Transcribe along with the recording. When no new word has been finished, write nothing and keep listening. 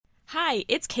Hi,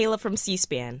 it's Kayla from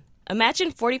C-SPAN.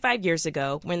 Imagine 45 years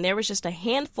ago when there was just a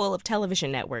handful of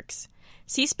television networks.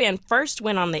 C-SPAN first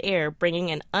went on the air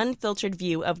bringing an unfiltered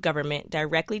view of government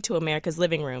directly to America's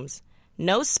living rooms.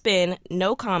 No spin,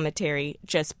 no commentary,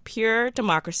 just pure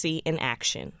democracy in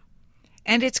action.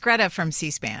 And it's Greta from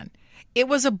C-SPAN. It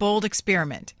was a bold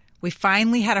experiment. We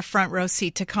finally had a front row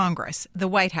seat to Congress, the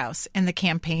White House, and the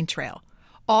campaign trail,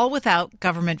 all without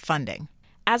government funding.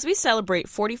 As we celebrate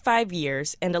 45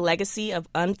 years and a legacy of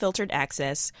unfiltered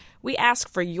access, we ask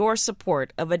for your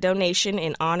support of a donation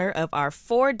in honor of our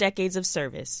 4 decades of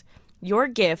service. Your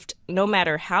gift, no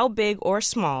matter how big or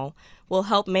small, will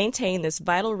help maintain this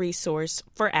vital resource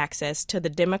for access to the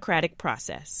democratic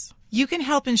process. You can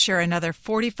help ensure another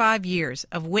 45 years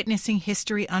of witnessing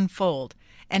history unfold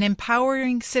and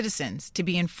empowering citizens to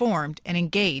be informed and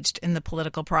engaged in the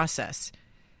political process.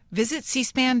 Visit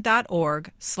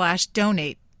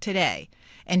cspan.org/donate today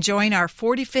and join our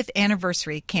 45th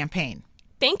anniversary campaign.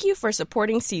 Thank you for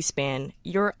supporting C-SPAN,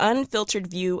 your unfiltered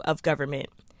view of government.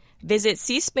 Visit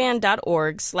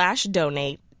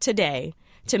cspan.org/donate today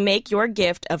to make your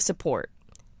gift of support.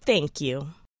 Thank you.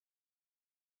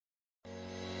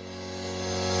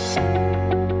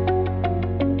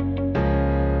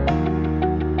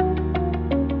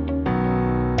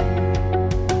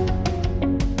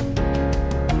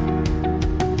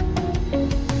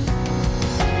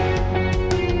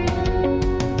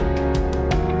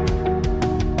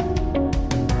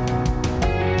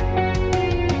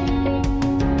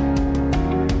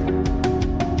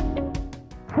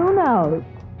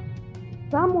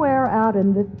 Somewhere out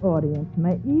in this audience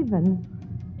may even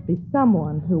be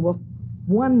someone who will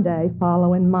one day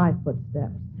follow in my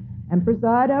footsteps and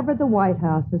preside over the White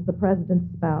House as the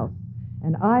president's spouse,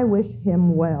 and I wish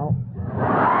him well.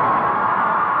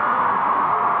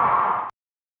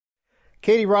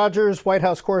 Katie Rogers, White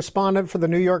House correspondent for the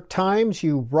New York Times.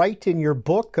 You write in your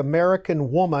book,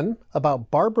 American Woman, about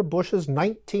Barbara Bush's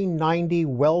 1990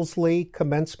 Wellesley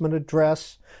commencement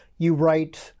address. You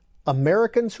write,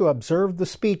 Americans who observed the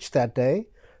speech that day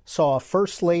saw a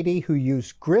First Lady who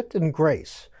used grit and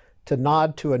grace to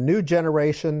nod to a new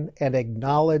generation and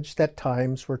acknowledge that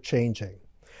times were changing.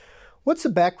 What's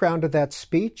the background of that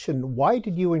speech, and why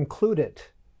did you include it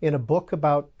in a book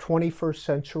about 21st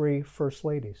century First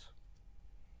Ladies?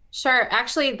 Sure.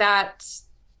 Actually, that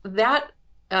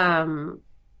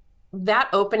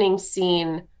opening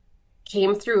scene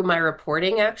came through my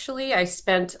reporting, actually. I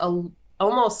spent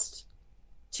almost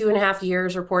 2.5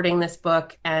 years reporting this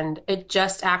book, and it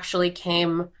just actually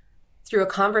came through a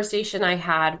conversation I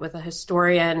had with a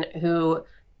historian who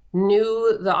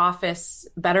knew the office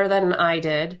better than I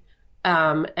did,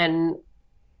 and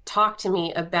talked to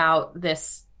me about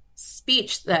this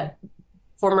speech that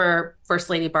former First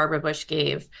Lady Barbara Bush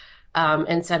gave,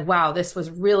 and said, wow, this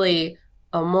was really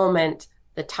a moment.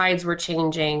 The tides were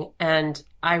changing. And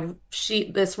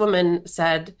this woman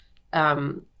said,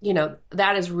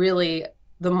 that is really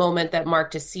the moment that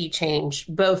marked a sea change,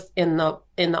 both in the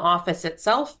office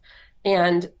itself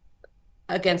and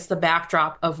against the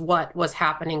backdrop of what was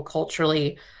happening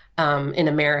culturally in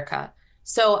America.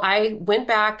 So I went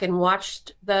back and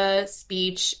watched the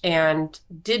speech and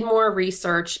did more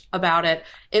research about it.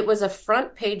 It was a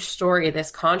front page story, this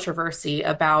controversy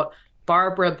about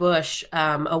Barbara Bush,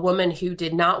 a woman who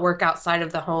did not work outside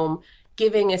of the home,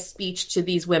 giving a speech to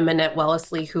these women at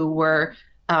Wellesley who were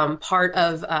part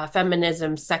of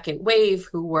feminism's second wave,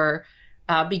 who were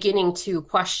beginning to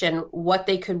question what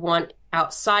they could want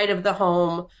outside of the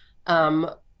home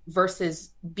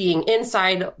versus being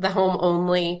inside the home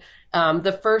only.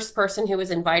 The first person who was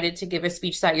invited to give a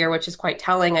speech that year, which is quite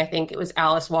telling, I think it was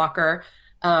Alice Walker,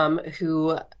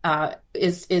 who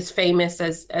is famous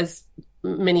as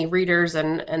many readers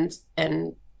and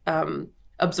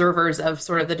observers of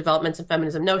sort of the developments in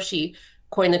feminism know. She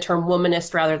coined the term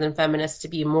womanist rather than feminist to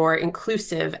be more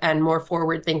inclusive and more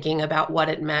forward-thinking about what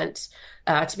it meant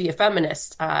to be a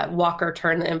feminist. Walker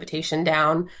turned the invitation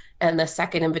down, and the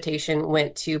second invitation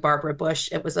went to Barbara Bush.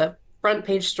 It was a front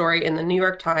page story in the New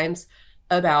York Times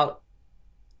about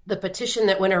the petition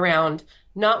that went around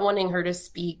not wanting her to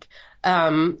speak.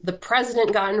 The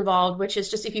president got involved, which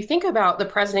is just, if you think about the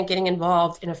president getting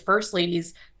involved in a First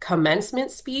Lady's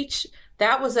commencement speech,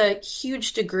 that was a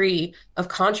huge degree of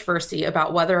controversy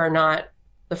about whether or not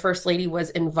the First Lady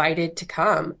was invited to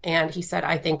come. And he said,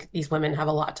 I think these women have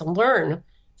a lot to learn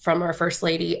from our First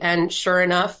Lady. And sure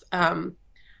enough,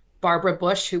 Barbara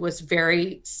Bush, who was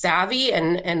very savvy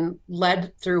and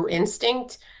led through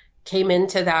instinct, came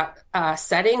into that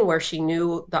setting where she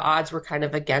knew the odds were kind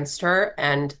of against her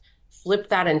and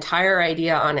flipped that entire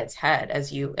idea on its head,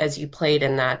 as you played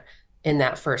in that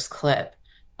first clip.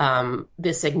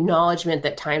 this acknowledgement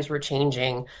that times were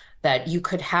changing, that you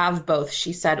could have both.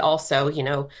 She said also,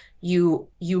 you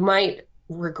might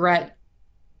regret,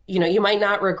 you might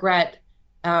not regret,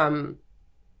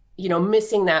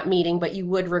 missing that meeting, but you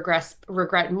would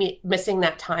regret missing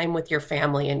that time with your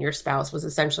family and your spouse, was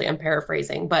essentially, I'm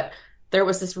paraphrasing, but there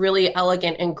was this really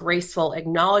elegant and graceful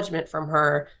acknowledgement from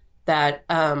her that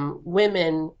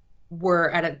women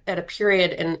were at a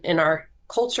period in our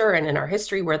culture and in our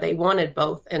history where they wanted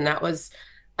both. And that was,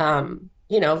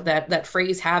 that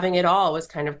phrase, having it all, was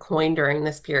kind of coined during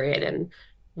this period. And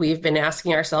we've been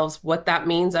asking ourselves what that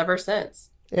means ever since.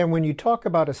 And when you talk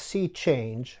about a sea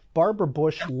change, Barbara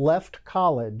Bush left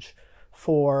college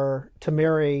to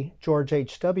marry George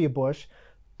H.W. Bush,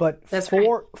 but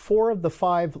four of the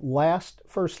 5 last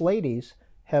first ladies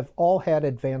have all had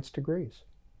advanced degrees.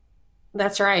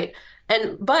 That's right.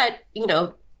 But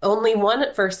only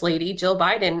one first lady, Jill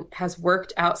Biden, has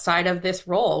worked outside of this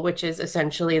role, which is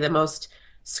essentially the most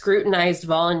scrutinized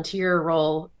volunteer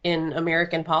role in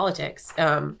American politics.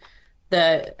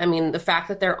 The fact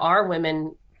that there are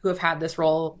women who have had this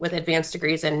role with advanced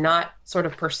degrees and not sort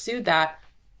of pursued that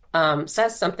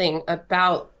says something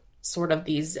about sort of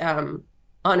these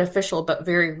unofficial but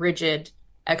very rigid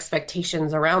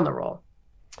expectations around the role.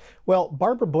 Well,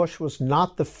 Barbara Bush was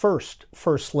not the first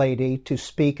First Lady to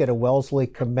speak at a Wellesley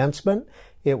commencement.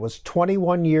 It was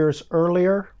 21 years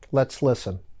earlier. Let's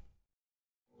listen.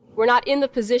 We're not in the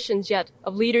positions yet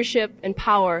of leadership and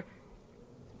power,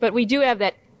 but we do have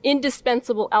that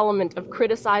indispensable element of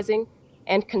criticizing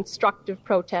and constructive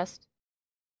protest.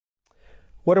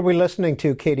 What are we listening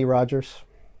to, Katie Rogers?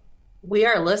 We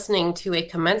are listening to a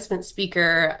commencement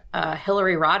speaker,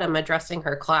 Hillary Rodham, addressing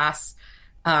her class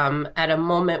at a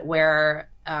moment where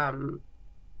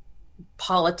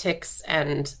politics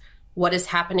and what is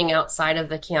happening outside of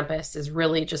the campus is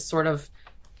really just sort of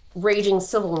raging.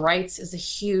 Civil rights is a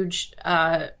huge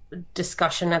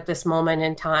discussion at this moment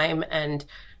in time. And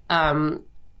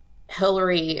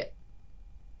Hillary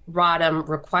Rodham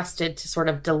requested to sort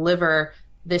of deliver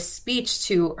this speech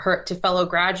to fellow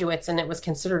graduates, and it was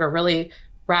considered a really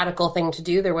radical thing to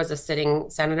do. There was a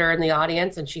sitting senator in the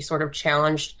audience, and she sort of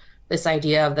challenged this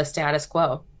idea of the status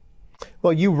quo.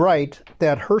 Well, you write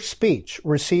that her speech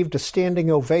received a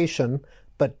standing ovation,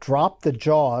 but dropped the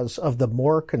jaws of the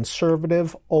more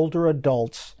conservative older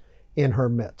adults in her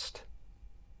midst.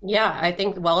 Yeah, I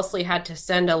think Wellesley had to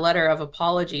send a letter of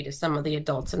apology to some of the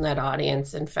adults in that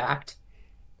audience, in fact.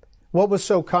 What was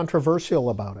so controversial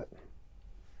about it?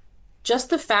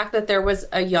 Just the fact that there was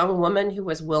a young woman who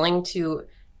was willing to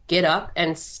get up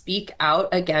and speak out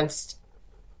against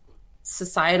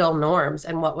societal norms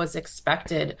and what was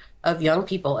expected of young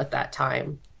people at that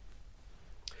time.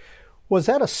 Was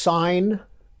that a sign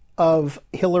of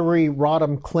Hillary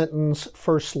Rodham Clinton's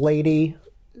First Lady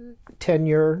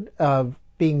tenure of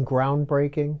being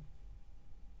groundbreaking?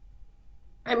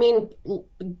 I mean,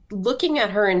 looking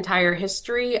at her entire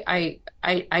history, I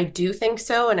do think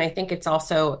so. And I think it's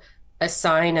also a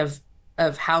sign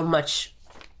of how much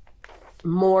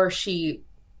more she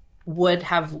would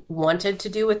have wanted to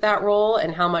do with that role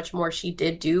and how much more she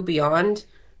did do beyond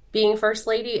being First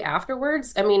Lady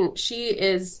afterwards. I mean, she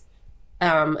is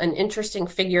an interesting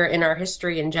figure in our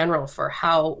history in general for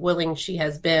how willing she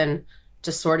has been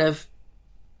to sort of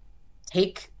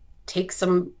take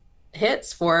some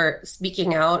hits for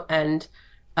speaking out and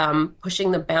pushing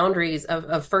the boundaries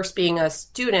of first being a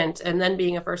student and then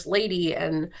being a First Lady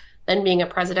and then being a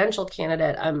presidential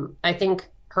candidate. I think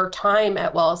her time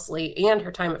at Wellesley and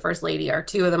her time at First Lady are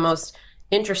two of the most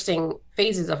interesting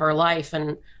phases of her life.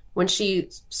 And when she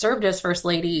served as First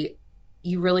Lady,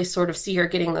 you really sort of see her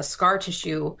getting the scar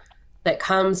tissue that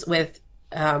comes with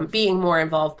being more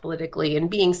involved politically and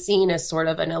being seen as sort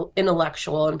of an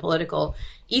intellectual and political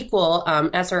equal,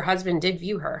 as her husband did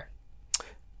view her.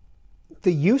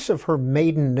 The use of her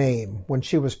maiden name when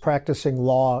she was practicing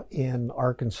law in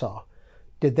Arkansas,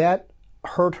 did that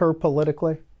hurt her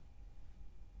politically?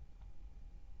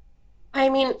 I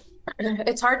mean,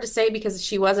 it's hard to say because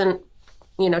she wasn't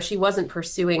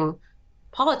pursuing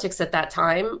politics at that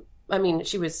time. I mean,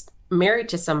 she was married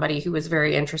to somebody who was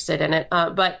very interested in it.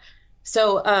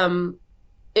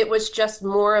 It was just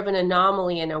more of an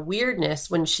anomaly and a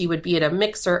weirdness when she would be at a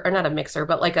mixer, or not a mixer,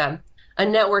 but like a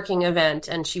networking event,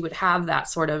 and she would have that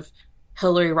sort of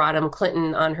Hillary Rodham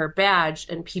Clinton on her badge,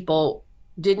 and people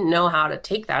didn't know how to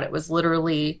take that. It was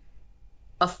literally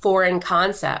a foreign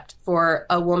concept for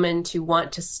a woman to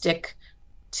want to stick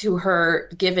to her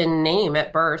given name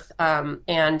at birth.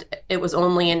 And it was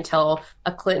only until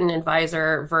a Clinton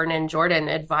advisor, Vernon Jordan,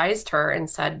 advised her and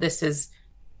said, this is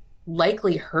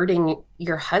likely hurting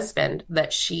your husband,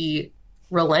 that she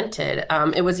relented.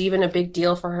 It was even a big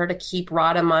deal for her to keep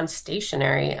Radamant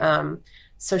stationary.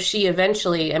 So she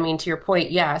eventually, I mean, to your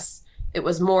point, yes, it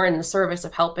was more in the service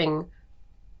of helping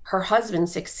her husband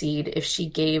succeed if she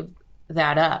gave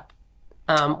that up,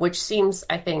 which seems,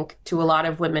 I think, to a lot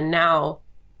of women now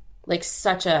like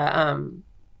such a,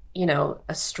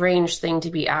 a strange thing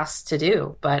to be asked to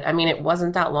do. But I mean, it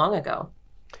wasn't that long ago.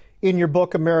 In your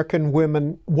book, American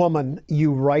Woman,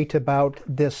 you write about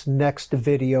this next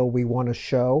video we want to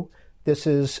show. This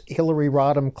is Hillary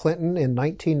Rodham Clinton in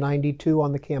 1992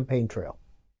 on the campaign trail.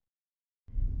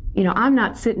 You know, I'm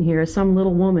not sitting here as some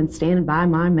little woman standing by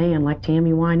my man like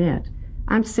Tammy Wynette.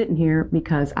 I'm sitting here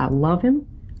because I love him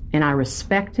and I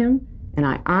respect him and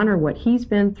I honor what he's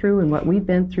been through and what we've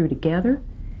been through together.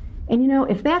 And you know,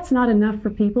 if that's not enough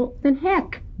for people, then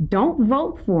heck, don't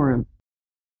vote for him.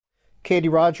 Katie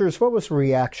Rogers, what was the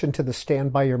reaction to the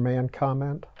Stand By Your Man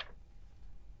comment?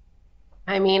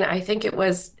 I mean, I think it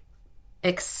was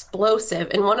explosive.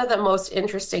 And one of the most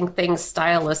interesting things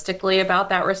stylistically about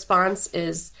that response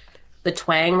is the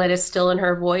twang that is still in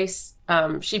her voice.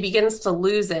 She begins to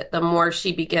lose it the more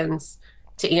she begins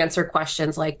to answer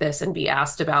questions like this and be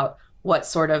asked about what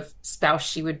sort of spouse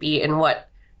she would be and what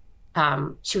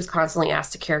she was constantly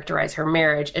asked to characterize her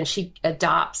marriage. And she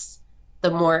adopts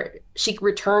she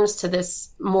returns to this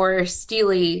more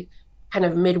steely kind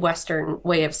of Midwestern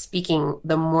way of speaking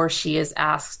the more she is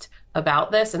asked about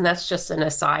this. And that's just an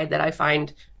aside that I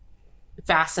find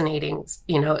fascinating.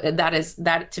 You know,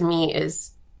 that to me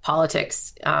is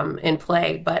politics in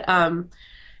play. But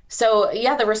so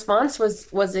yeah, the response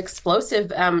was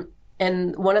explosive.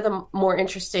 And one of the more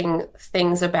interesting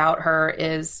things about her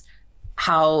is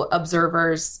how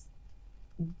observers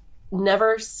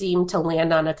never seem to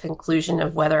land on a conclusion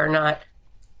of whether or not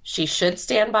she should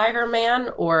stand by her man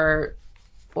or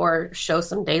show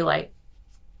some daylight.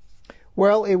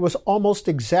 Well, it was almost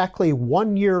exactly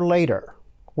 1 year later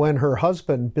when her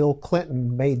husband, Bill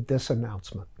Clinton, made this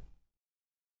announcement.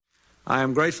 I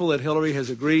am grateful that Hillary has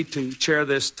agreed to chair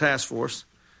this task force,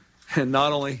 and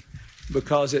not only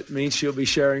because it means she'll be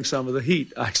sharing some of the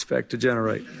heat I expect to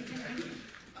generate.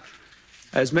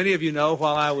 As many of you know,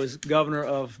 while I was governor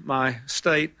of my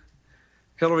state,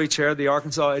 Hillary chaired the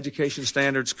Arkansas Education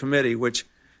Standards Committee, which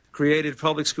created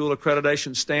public school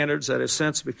accreditation standards that have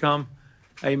since become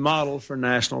a model for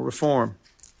national reform.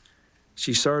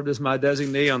 She served as my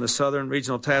designee on the Southern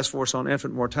Regional Task Force on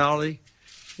Infant Mortality,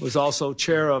 was also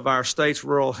chair of our state's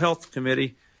Rural Health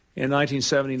Committee in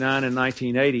 1979 and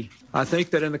 1980. I think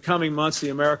that in the coming months, the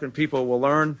American people will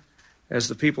learn, as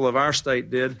the people of our state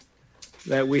did,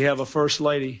 that we have a First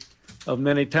Lady of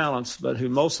many talents, but who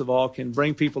most of all can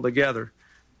bring people together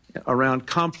around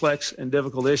complex and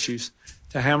difficult issues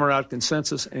to hammer out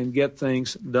consensus and get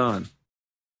things done.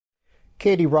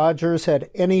 Katie Rogers,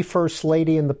 had any First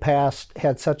Lady in the past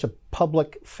had such a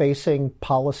public-facing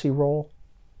policy role?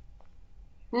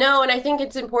 No, and I think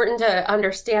it's important to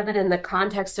understand that in the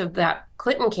context of that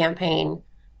Clinton campaign,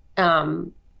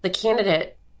 the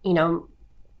candidate, Bill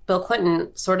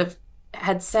Clinton, sort of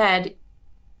had said,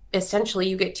 essentially,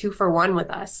 you get 2 for 1 with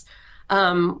us,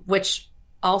 which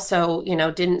also,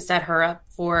 didn't set her up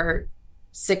for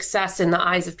success in the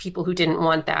eyes of people who didn't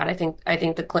want that. I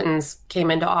think the Clintons came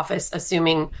into office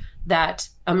assuming that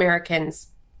Americans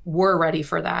were ready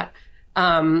for that.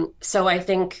 So I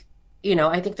think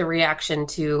the reaction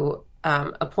to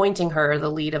appointing her the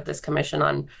lead of this commission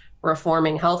on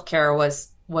reforming healthcare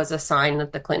was a sign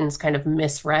that the Clintons kind of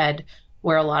misread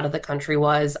where a lot of the country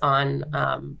was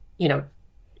on,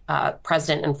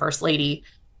 President and First Lady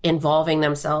involving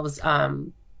themselves,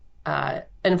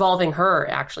 involving her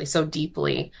actually so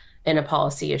deeply in a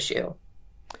policy issue.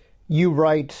 You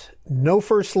write, no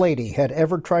First Lady had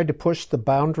ever tried to push the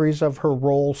boundaries of her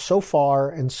role so far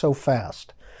and so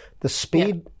fast. The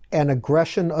speed and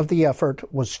aggression of the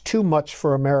effort was too much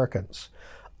for Americans.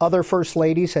 Other First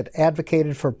Ladies had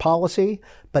advocated for policy,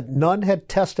 but none had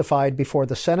testified before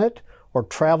the Senate or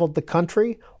traveled the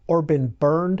country or been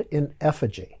burned in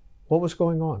effigy. What was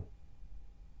going on?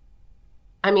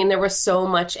 I mean, there was so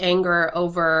much anger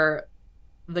over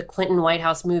the Clinton White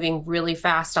House moving really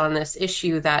fast on this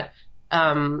issue that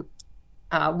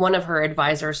one of her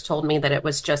advisors told me that it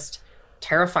was just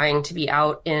terrifying to be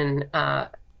out in,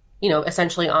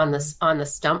 essentially on the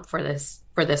stump for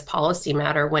this policy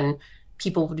matter when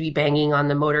people would be banging on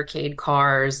the motorcade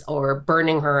cars or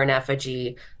burning her in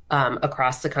effigy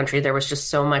across the country. There was just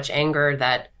so much anger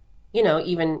that,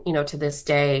 even to this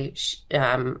day,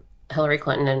 Hillary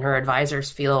Clinton and her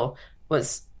advisors feel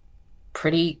was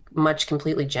pretty much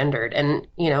completely gendered. And,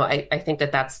 I think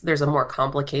there's a more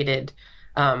complicated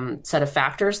set of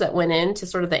factors that went into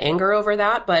sort of the anger over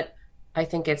that. But I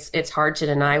think it's hard to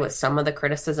deny with some of the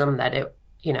criticism that it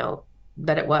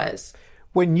was.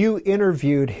 When you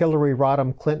interviewed Hillary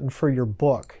Rodham Clinton for your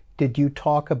book, did you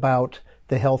talk about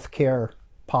the health care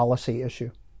policy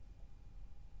issue?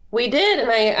 We did, and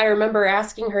I remember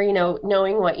asking her,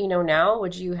 knowing what you know now,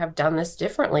 would you have done this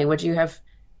differently? Would you have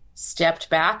stepped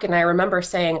back? And I remember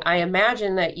saying, I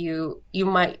imagine that you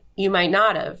might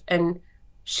not have. And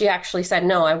she actually said,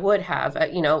 no, I would have.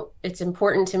 It's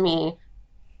important to me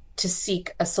to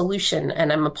seek a solution,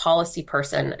 and I'm a policy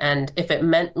person. And if it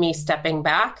meant me stepping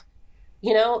back,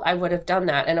 I would have done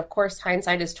that. And of course,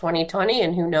 hindsight is 20/20,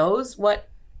 and who knows what,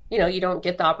 you don't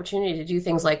get the opportunity to do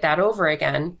things like that over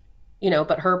again.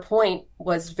 But her point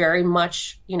was very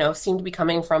much, seemed to be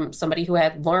coming from somebody who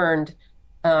had learned,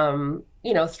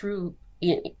 through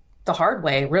the hard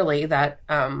way, really, that,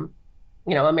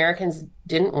 Americans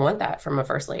didn't want that from a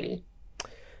first lady.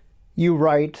 You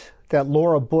write that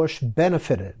Laura Bush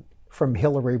benefited from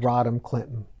Hillary Rodham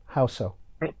Clinton. How so?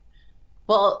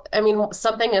 Well, I mean,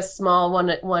 something as small,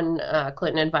 one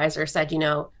Clinton advisor said,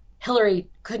 Hillary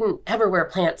couldn't ever wear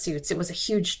pantsuits. It was a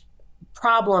huge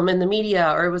problem in the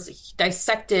media, or it was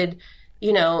dissected,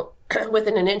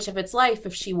 within an inch of its life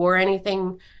if she wore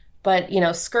anything but,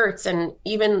 skirts. And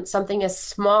even something as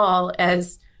small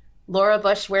as Laura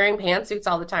Bush wearing pantsuits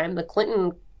all the time, the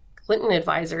Clinton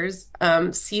advisors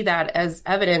see that as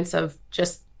evidence of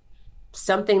just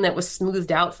something that was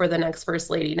smoothed out for the next first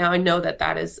lady. Now, I know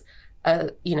that is,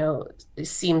 it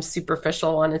seems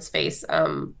superficial on its face.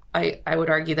 I would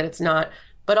argue that it's not.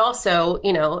 But also,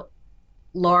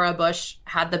 Laura Bush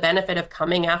had the benefit of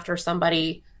coming after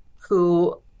somebody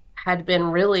who had been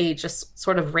really just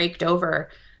sort of raked over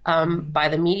by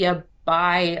the media,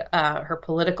 by her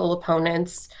political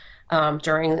opponents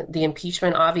during the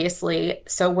impeachment, obviously.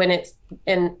 So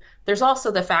and there's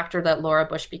also the factor that Laura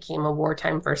Bush became a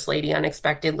wartime first lady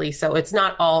unexpectedly. So it's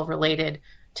not all related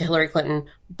to Hillary Clinton,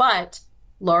 but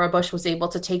Laura Bush was able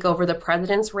to take over the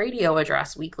president's radio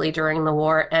address weekly during the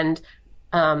war. And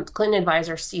Clinton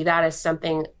advisors see that as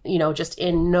something, just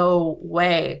in no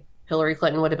way Hillary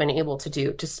Clinton would have been able to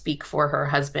do, to speak for her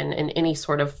husband in any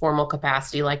sort of formal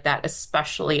capacity like that,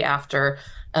 especially after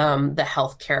the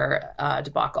healthcare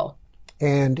debacle.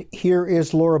 And here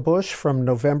is Laura Bush from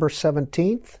November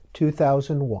 17th,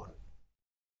 2001.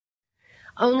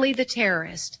 Only the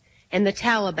terrorist and the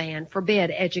Taliban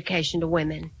forbid education to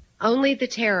women. Only the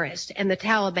terrorist and the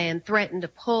Taliban threaten to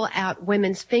pull out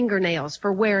women's fingernails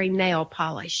for wearing nail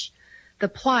polish. The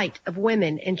plight of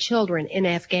women and children in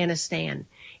Afghanistan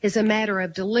is a matter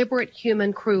of deliberate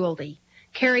human cruelty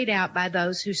carried out by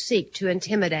those who seek to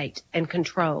intimidate and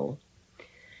control.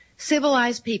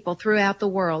 Civilized people throughout the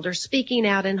world are speaking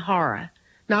out in horror,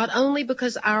 not only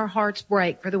because our hearts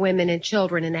break for the women and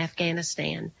children in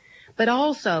Afghanistan, but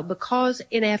also because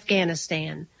in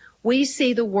Afghanistan, we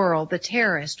see the world the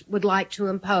terrorists would like to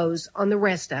impose on the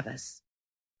rest of us.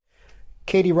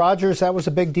 Katie Rogers, that was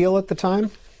a big deal at the time?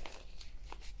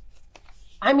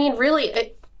 I mean,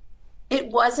 really, it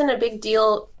wasn't a big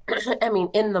deal,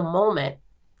 in the moment.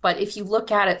 But if you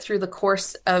look at it through the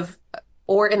course of,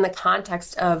 or in the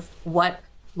context of what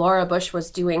Laura Bush was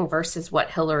doing versus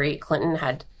what Hillary Clinton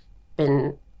had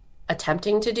been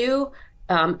attempting to do,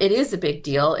 it is a big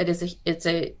deal. It's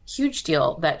a huge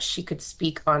deal that she could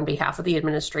speak on behalf of the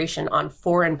administration on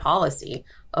foreign policy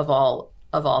of all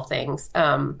things.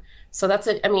 So that's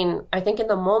it. I think in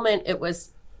the moment it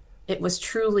was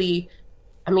truly.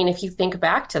 If you think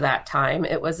back to that time,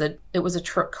 it was a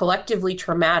collectively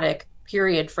traumatic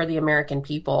period for the American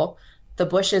people. The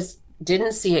Bushes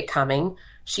didn't see it coming.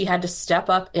 She had to step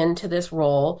up into this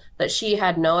role that she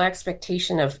had no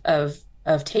expectation of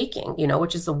taking,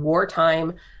 which is the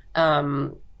wartime.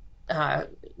 The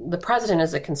president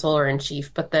is a consoler in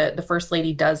chief, but the first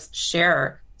lady does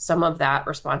share some of that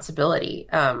responsibility.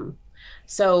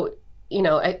 So,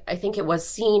 I think it was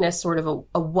seen as sort of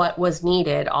a what was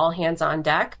needed, all hands on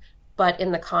deck. But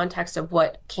in the context of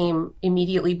what came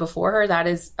immediately before her, that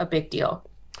is a big deal.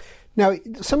 Now,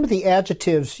 some of the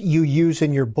adjectives you use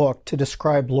in your book to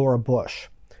describe Laura Bush: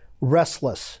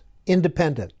 restless,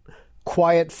 independent,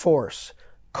 quiet force,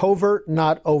 covert,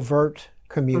 not overt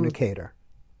communicator.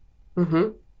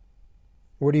 Mm-hmm.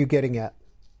 What are you getting at?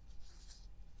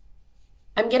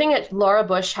 I'm getting at Laura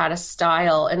Bush had a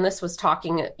style, and this was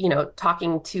talking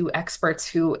to experts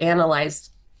who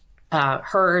analyzed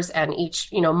hers and each,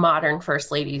 modern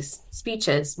first lady's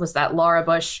speeches, was that Laura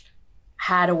Bush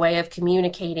had a way of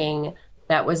communicating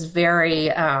that was very,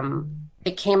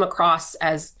 it came across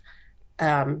as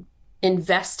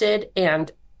invested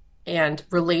and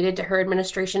related to her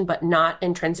administration, but not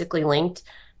intrinsically linked,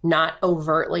 not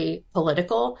overtly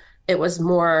political. It was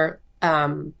more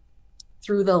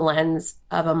through the lens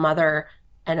of a mother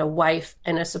and a wife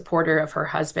and a supporter of her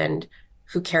husband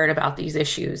who cared about these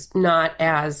issues, not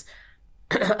as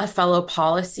a fellow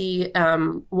policy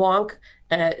wonk,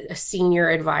 a senior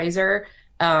advisor,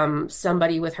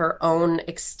 somebody with her own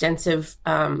extensive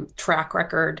track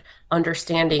record,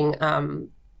 understanding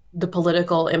the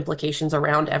political implications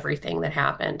around everything that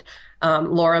happened.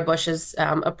 Laura Bush's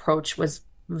approach was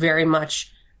very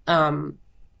much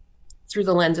through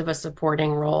the lens of a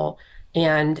supporting role,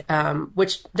 and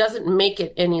which doesn't make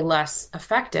it any less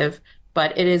effective,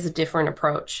 but it is a different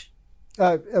approach.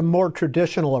 A more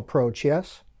traditional approach,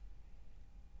 yes?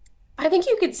 I think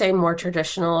you could say more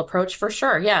traditional approach for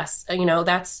sure. Yes.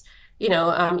 That's,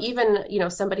 even,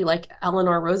 somebody like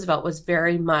Eleanor Roosevelt was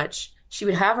very much, she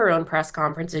would have her own press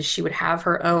conferences. She would have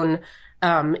her own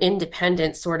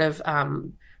independent sort of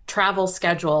travel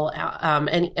schedule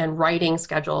and writing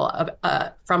schedule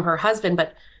from her husband.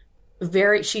 But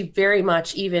she very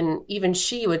much, even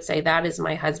she would say that is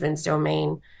my husband's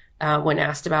domain when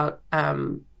asked about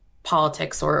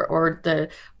politics or the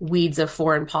weeds of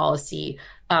foreign policy.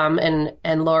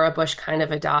 And Laura Bush kind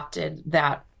of adopted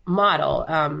that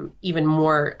model, even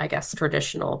more, I guess,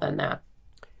 traditional than that.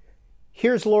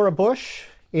 Here's Laura Bush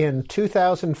in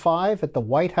 2005 at the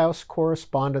White House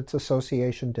Correspondents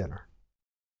Association dinner.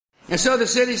 And so the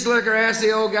city slicker asked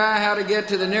the old guy how to get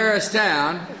to the nearest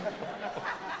town.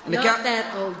 Not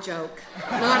that old joke.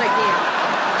 Not again.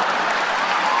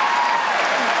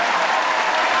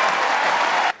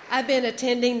 I've been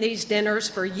attending these dinners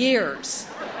for years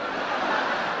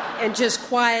and just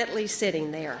quietly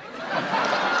sitting there.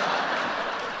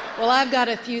 Well, I've got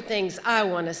a few things I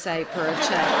want to say for a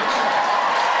change.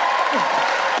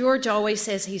 George always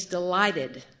says he's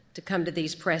delighted to come to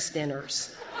these press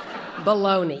dinners.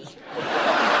 Baloney.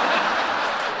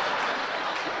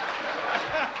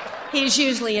 He's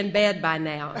usually in bed by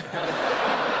now.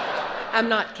 I'm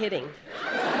not kidding.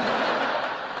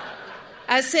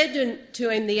 I said to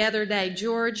him the other day,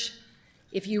 George,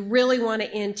 if you really want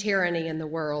to end tyranny in the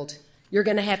world, you're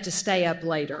going to have to stay up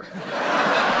later.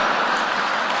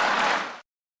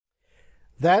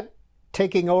 That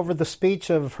taking over the speech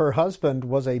of her husband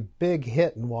was a big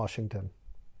hit in Washington.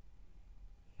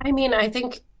 I mean, I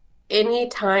think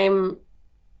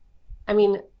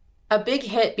a big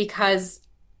hit because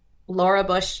Laura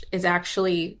Bush is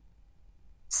actually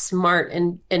smart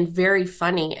and very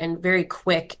funny and very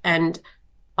quick. And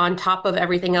on top of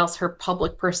everything else, her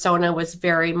public persona was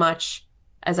very much,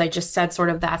 as I just said, sort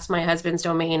of that's my husband's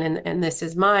domain and this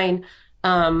is mine.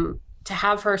 To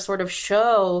have her sort of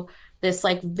show this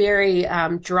like very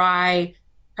dry,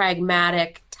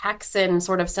 pragmatic Texan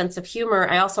sort of sense of humor.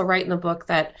 I also write in the book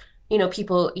that,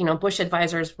 people, Bush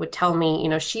advisors would tell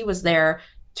me, she was there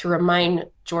to remind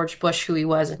George Bush who he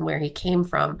was and where he came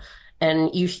from.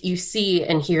 And you see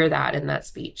and hear that in that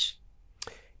speech.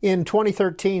 In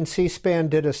 2013, C-SPAN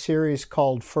did a series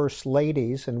called First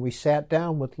Ladies, and we sat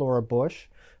down with Laura Bush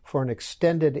for an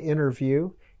extended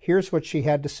interview. Here's what she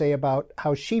had to say about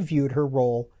how she viewed her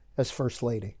role as First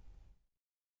Lady.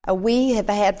 We have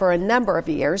had for a number of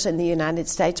years in the United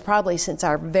States, probably since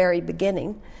our very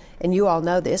beginning, and you all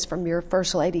know this from your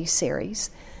First Lady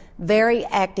series, very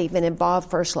active and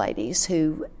involved First Ladies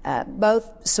who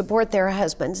both support their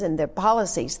husbands and their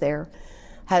policies their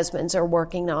husbands are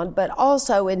working on, but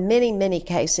also in many, many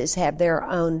cases have their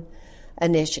own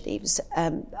initiatives,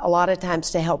 a lot of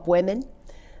times to help women,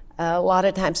 a lot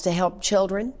of times to help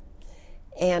children.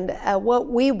 And what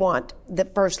we want the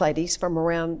First Ladies from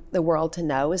around the world to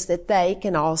know is that they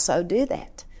can also do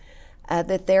that,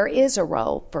 that there is a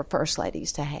role for First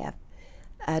Ladies to have,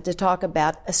 to talk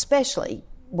about especially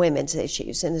women's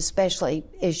issues and especially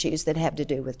issues that have to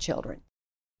do with children.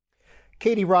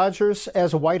 Katie Rogers,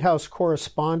 as a White House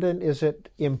correspondent, is it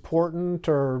important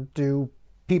or do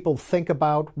people think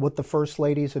about what the First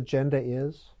Lady's agenda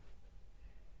is?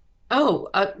 Oh,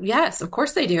 yes, of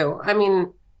course they do. I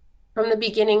mean, from the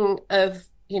beginning of,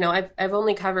 I've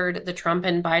only covered the Trump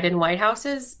and Biden White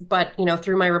Houses, but,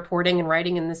 through my reporting and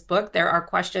writing in this book, there are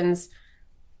questions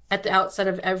at the outset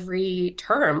of every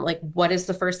term, like what is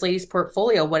the First Lady's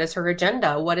portfolio? What is her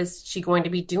agenda? What is she going to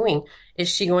be doing? Is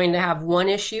she going to have one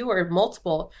issue or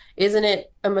multiple? Isn't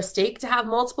it a mistake to have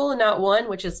multiple and not one,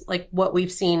 which is like what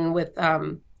we've seen with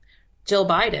Jill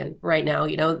Biden right now?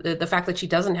 The fact that she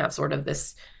doesn't have sort of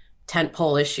this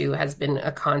tentpole issue has been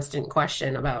a constant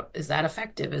question about, is that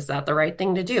effective? Is that the right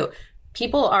thing to do?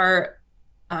 People are,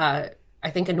 I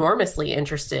think, enormously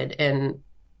interested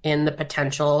in the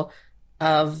potential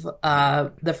of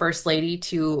the First Lady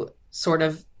to sort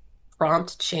of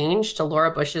prompt change, to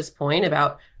Laura Bush's point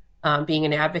about being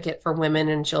an advocate for women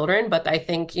and children. But I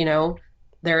think,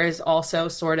 there is also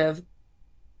sort of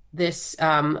this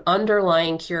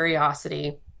underlying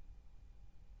curiosity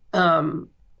from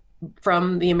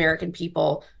the American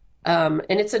people. And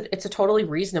it's a totally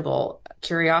reasonable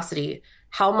curiosity.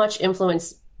 How much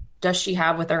influence does she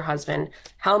have with her husband?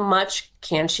 How much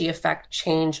can she affect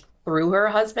change through her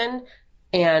husband?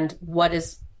 And what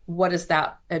does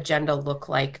that agenda look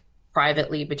like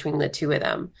privately between the two of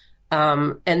them?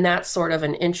 And that's sort of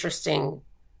an interesting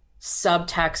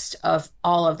subtext of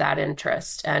all of that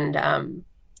interest. And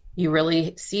you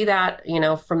really see that,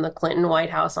 from the Clinton White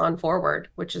House on forward,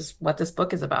 which is what this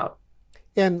book is about.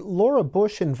 And Laura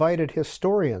Bush invited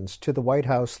historians to the White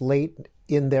House late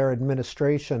in their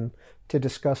administration to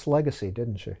discuss legacy,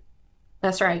 didn't she?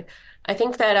 That's right. I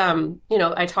think that,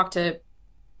 I talked to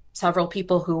several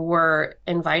people who were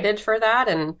invited for that,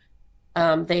 and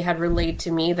they had relayed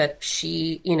to me that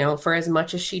she, for as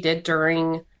much as she did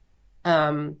during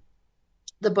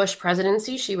the Bush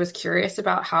presidency, she was curious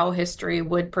about how history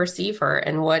would perceive her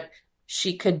and what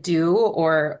she could do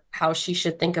or how she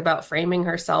should think about framing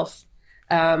herself,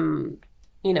 framing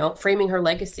her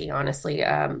legacy, honestly,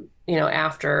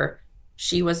 after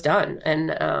she was done. And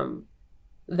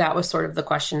that was sort of the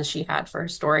questions she had for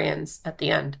historians at the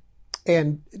end.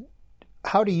 And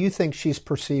how do you think she's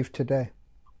perceived today?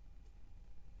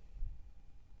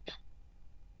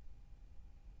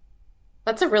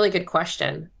 That's a really good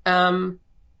question.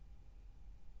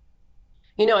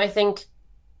 I think,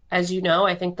 as you know,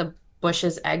 I think the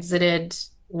Bushes exited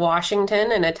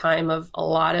Washington in a time of a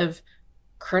lot of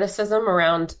criticism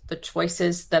around the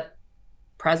choices that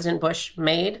President Bush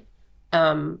made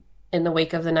in the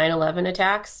wake of the 9/11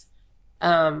 attacks.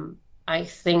 I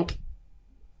think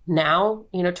now,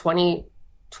 23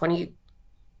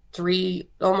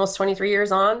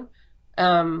 years on,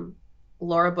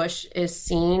 Laura Bush is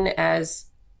seen as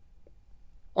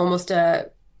almost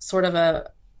a sort of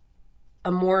a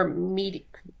more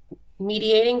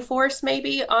mediating force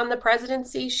maybe on the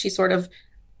presidency. She sort of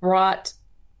brought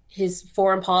his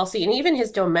foreign policy and even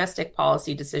his domestic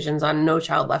policy decisions on No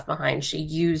Child Left Behind. She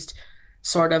used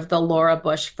sort of the Laura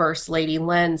Bush First Lady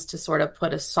lens to sort of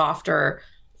put a softer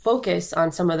focus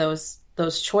on some of those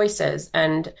choices.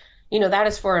 And, that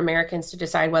is for Americans to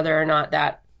decide whether or not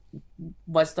that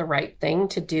was the right thing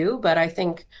to do. But I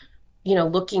think,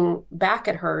 looking back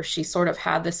at her, she sort of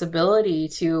had this ability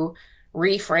to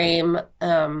reframe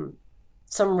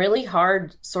some really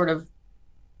hard sort of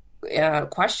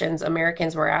questions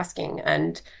Americans were asking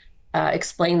and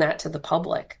explain that to the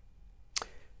public.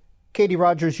 Katie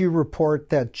Rogers, you report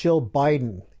that Jill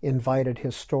Biden invited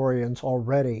historians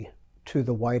already to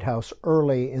the White House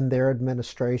early in their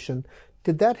administration.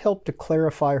 Did that help to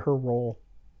clarify her role?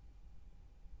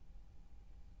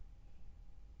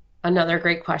 Another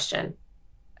great question.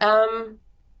 I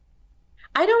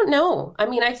don't know. I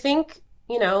mean, I think,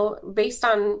 based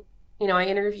on, I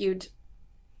interviewed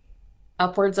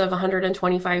upwards of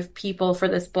 125 people for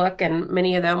this book, and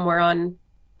many of them were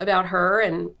about her.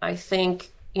 And I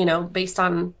think, based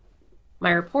on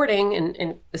my reporting,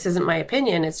 and this isn't my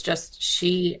opinion, it's just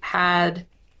she had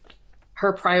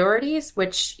her priorities,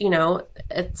 which,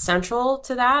 central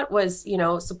to that was,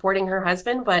 supporting her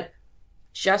husband, but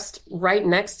just right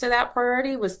next to that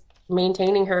priority was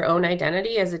maintaining her own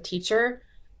identity as a teacher.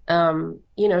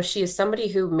 She is somebody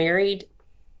who married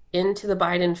into the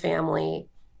Biden family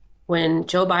when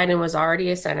Joe Biden was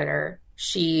already a senator.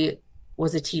 She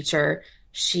was a teacher.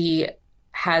 She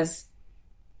has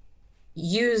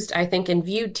used, I think, and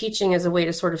viewed teaching as a way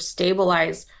to sort of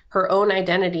stabilize her own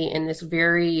identity in this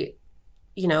very,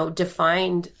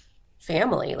 defined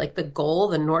family. Like the goal,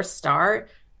 the North Star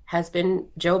has been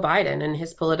Joe Biden and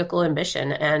his political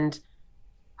ambition, and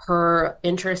her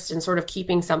interest in sort of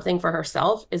keeping something for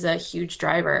herself is a huge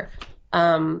driver.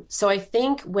 So I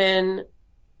think when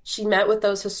she met with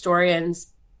those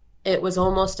historians, it was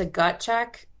almost a gut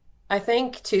check, I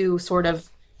think, to sort of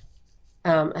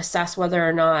assess whether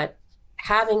or not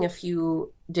having a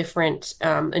few different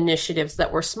initiatives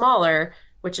that were smaller,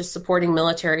 which is supporting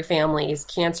military families,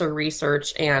 cancer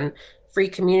research, and free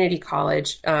community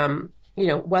college,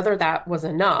 whether that was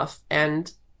enough.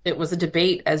 And it was a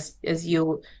debate, as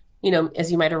you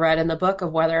might have read in the book,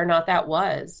 of whether or not that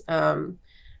was.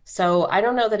 So I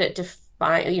don't know that it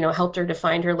helped her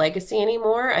define her legacy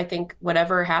anymore. I think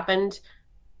whatever happened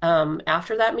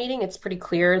after that meeting, it's pretty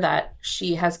clear that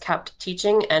she has kept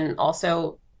teaching. And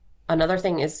also another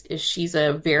thing is she's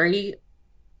a very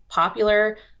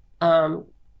popular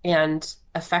and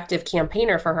effective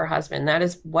campaigner for her husband. That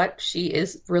is what she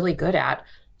is really good at.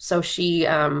 So she,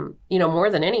 more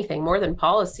than anything, more than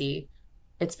policy,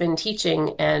 it's been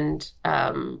teaching and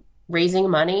raising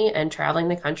money and traveling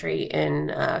the country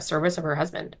in service of her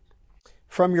husband.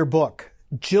 From your book,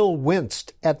 Jill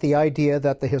winced at the idea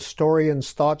that the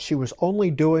historians thought she was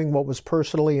only doing what was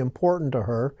personally important to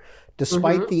her,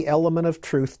 despite the element of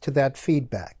truth to that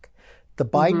feedback. The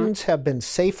Bidens have been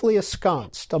safely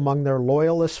ensconced among their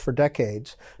loyalists for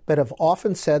decades, but have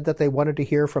often said that they wanted to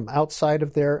hear from outside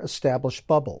of their established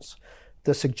bubbles.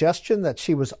 The suggestion that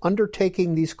she was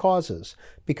undertaking these causes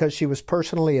because she was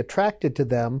personally attracted to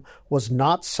them was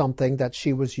not something that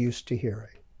she was used to hearing.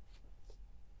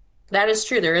 That is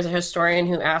true. There is a historian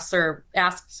who asks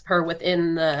her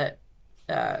within that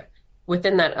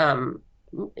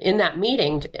in that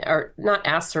meeting, or not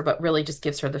asks her, but really just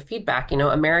gives her the feedback.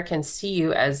 Americans see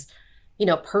you as,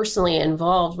 personally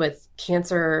involved with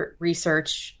cancer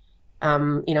research,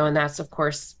 and that's of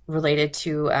course related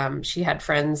to she had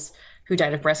friends who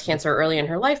died of breast cancer early in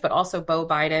her life, but also Beau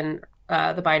Biden,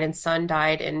 the Biden son,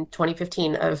 died in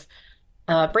 2015 of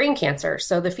brain cancer.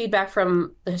 So the feedback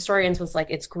from the historians was like,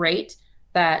 it's great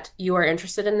that you are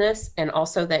interested in this, and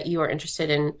also that you are interested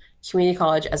in community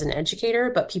college as an educator,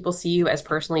 but people see you as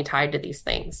personally tied to these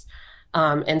things.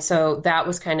 And so that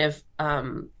was kind of,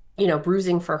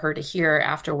 bruising for her to hear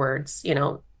afterwards,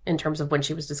 in terms of when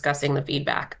she was discussing the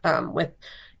feedback with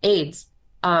aides.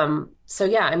 So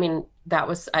yeah, I mean, that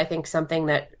was, I think, something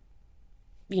that,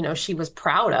 she was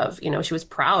proud of. She was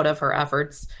proud of her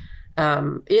efforts,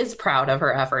 is proud of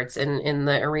her efforts in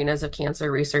the arenas of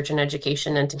cancer research and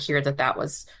education, and to hear that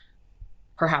was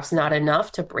perhaps not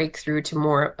enough to break through to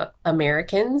more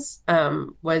Americans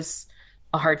was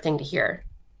a hard thing to hear.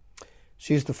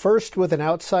 She's the first with an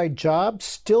outside job,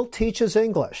 still teaches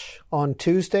English on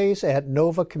Tuesdays at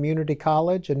Nova Community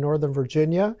College in Northern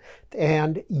Virginia.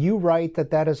 And you write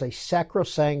that is a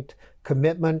sacrosanct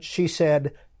commitment. She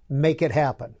said, make it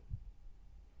happen.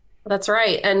 That's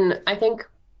right. And I think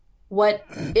what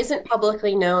isn't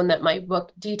publicly known that my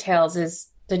book details is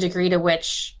the degree to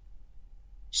which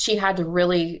she had to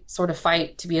really sort of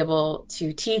fight to be able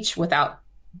to teach without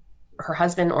her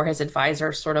husband or his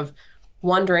advisor sort of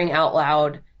wondering out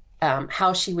loud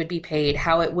how she would be paid,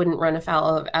 how it wouldn't run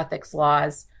afoul of ethics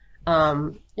laws.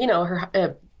 President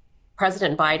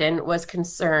Biden was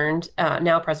concerned,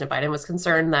 now President Biden was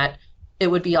concerned that it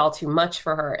would be all too much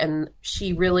for her. And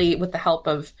she really, with the help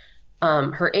of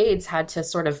her aides, had to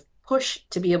sort of push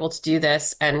to be able to do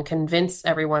this and convince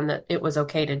everyone that it was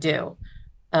okay to do.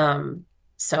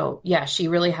 So yeah, she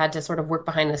really had to sort of work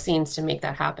behind the scenes to make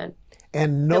that happen.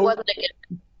 And it wasn't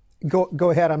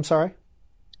go ahead. I'm sorry.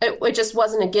 It just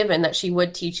wasn't a given that she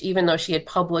would teach, even though she had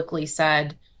publicly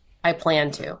said, I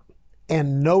plan to.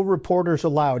 And no reporters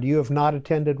allowed. You have not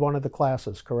attended one of the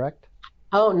classes, correct?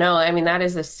 Oh, no. I mean, that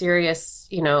is a serious,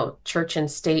 church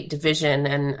and state division.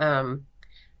 And,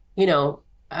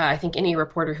 I think any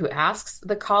reporter who asks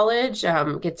the college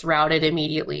gets routed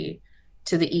immediately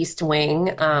to the East Wing,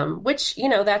 which,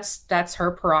 that's her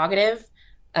prerogative.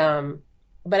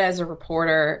 But as a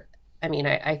reporter, I mean,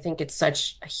 I think it's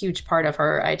such a huge part of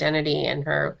her identity and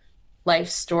her life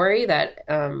story that,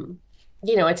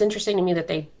 it's interesting to me that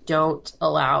they don't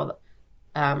allow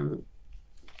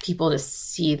people to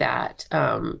see that,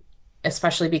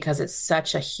 especially because it's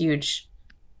such a huge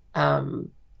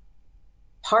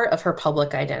part of her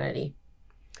public identity.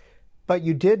 But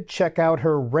you did check out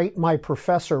her Rate My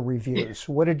Professor reviews.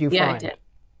 What did you find? Yeah,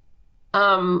 I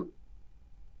did.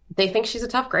 They think she's a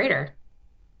tough grader.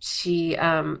 She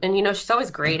and she's always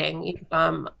grading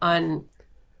on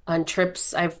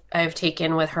trips I've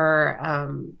taken with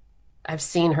her. I've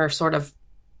seen her sort of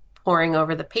poring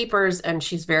over the papers, and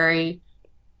she's very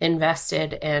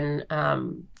invested in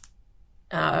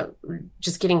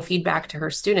just getting feedback to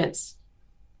her students.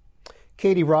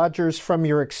 Katie Rogers, from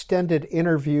your extended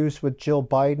interviews with Jill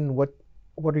Biden, what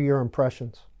are your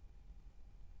impressions?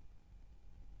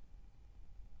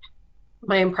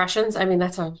 My impressions? I mean,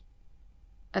 that's a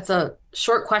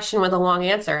short question with a long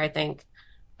answer, I think.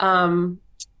 I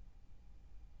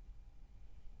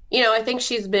think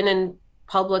she's been in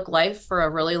public life for a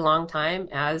really long time,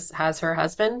 as has her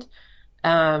husband.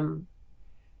 And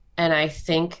I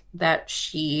think that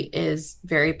she is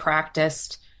very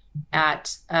practiced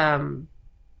at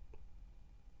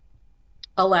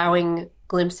allowing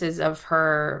glimpses of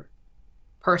her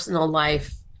personal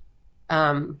life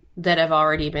that have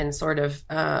already been sort of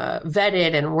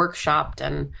vetted and workshopped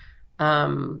and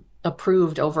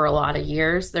approved over a lot of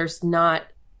years. There's not,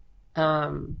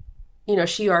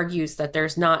 she argues that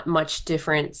there's not much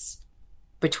difference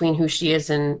between who she is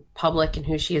in public and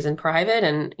who she is in private.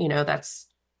 And,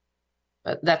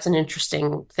 that's an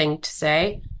interesting thing to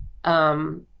say.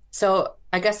 So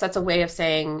I guess that's a way of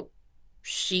saying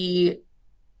she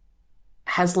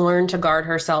has learned to guard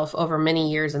herself over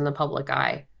many years in the public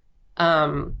eye.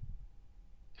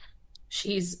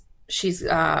 She's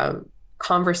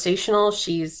conversational.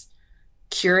 She's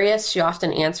curious. She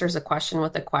often answers a question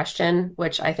with a question,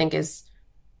 which I think is,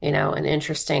 an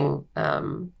interesting,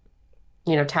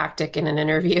 tactic in an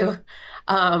interview.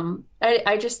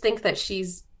 I just think that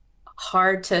she's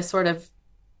hard to sort of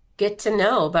get to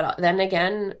know, but then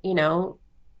again,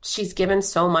 she's given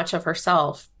so much of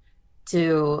herself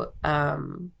to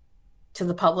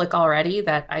the public already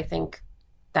that I think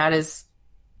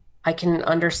I can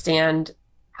understand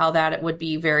how that it would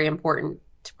be very important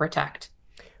to protect.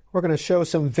 We're going to show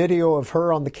some video of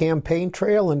her on the campaign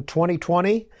trail in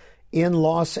 2020 in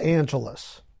Los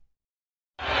Angeles.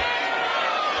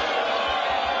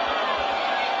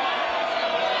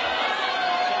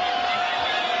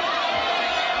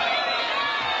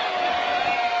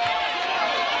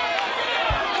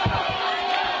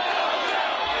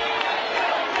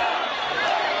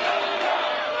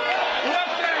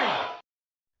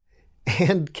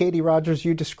 And Katie Rogers,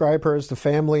 you describe her as the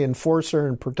family enforcer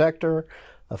and protector,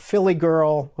 a Philly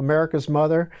girl, America's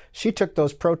mother. She took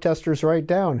those protesters right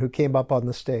down who came up on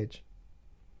the stage.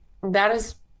 That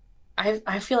is,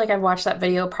 I feel like I've watched that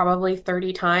video probably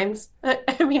 30 times.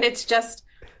 I mean, it's just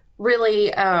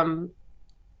really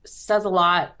says a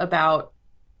lot about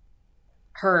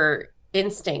her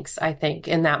instincts, I think,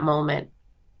 in that moment,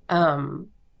 to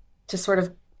sort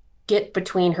of get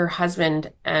between her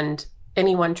husband and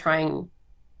anyone trying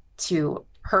to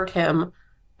hurt him.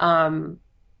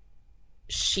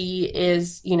 She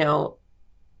is, the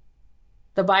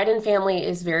Biden family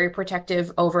is very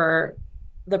protective over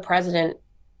the president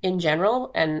in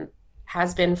general and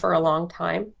has been for a long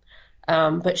time.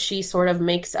 But she sort of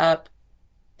makes up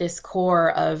this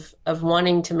core of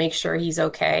wanting to make sure he's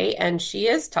okay. And she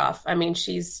is tough. I mean,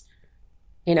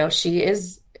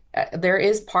 there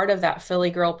is part of that Philly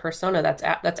girl persona that's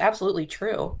absolutely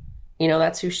true.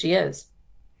 That's who she is.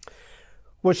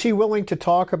 Was she willing to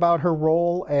talk about her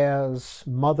role as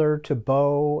mother to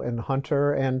Beau and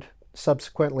Hunter and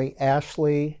subsequently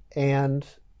Ashley and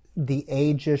the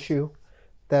age issue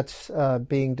that's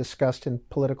being discussed in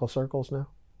political circles now?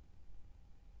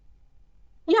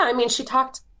 Yeah, I mean, she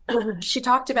talked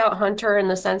about Hunter in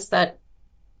the sense that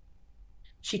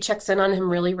she checks in on him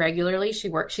really regularly.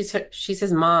 She's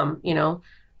his mom,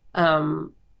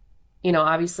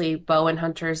 obviously Beau and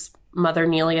Hunter's mother,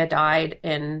 Nelia, died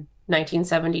in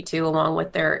 1972 along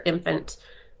with their infant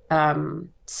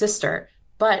sister.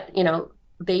 But,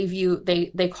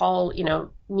 they call,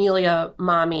 Nelia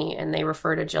mommy, and they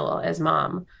refer to Jill as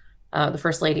mom, the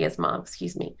first lady as mom,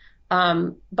 excuse me.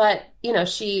 But,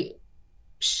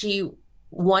 she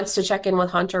wants to check in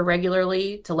with Hunter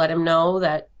regularly to let him know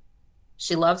that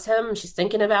she loves him. She's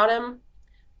thinking about him.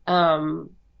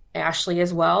 Ashley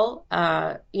as well.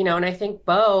 And I think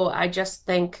Beau, I just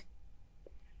think,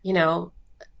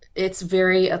 it's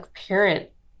very apparent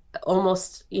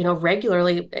almost,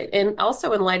 regularly, and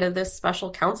also in light of this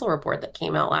special counsel report that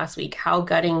came out last week, how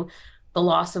gutting the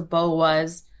loss of Beau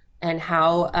was and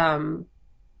how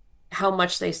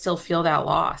much they still feel that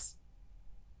loss.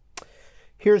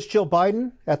 Here's Jill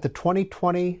Biden at the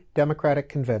 2020 Democratic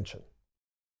Convention.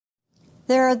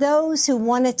 There are those who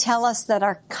want to tell us that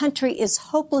our country is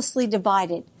hopelessly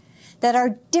divided, that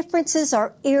our differences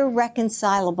are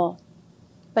irreconcilable.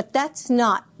 But that's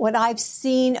not what I've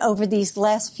seen over these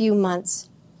last few months.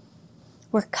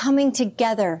 We're coming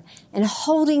together and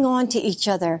holding on to each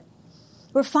other.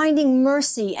 We're finding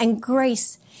mercy and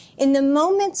grace in the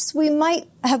moments we might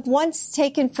have once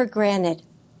taken for granted.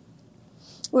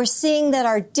 We're seeing that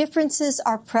our differences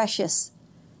are precious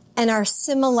and our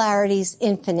similarities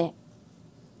infinite.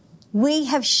 We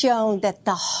have shown that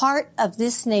the heart of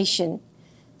this nation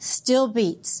still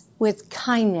beats with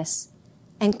kindness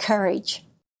and courage.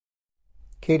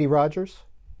 Katie Rogers?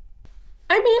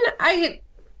 I mean,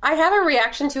 I have a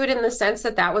reaction to it in the sense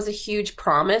that was a huge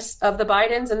promise of the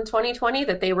Bidens in 2020,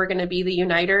 that they were going to be the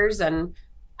uniters and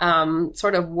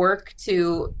sort of work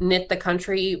to knit the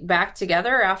country back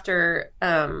together after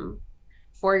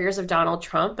 4 years of Donald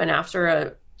Trump and after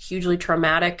a hugely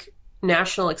traumatic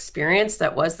national experience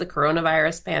that was the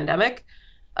coronavirus pandemic.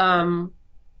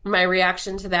 My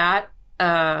reaction to that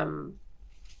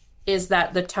is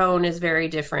that the tone is very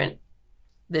different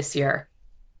this year.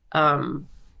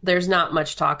 There's not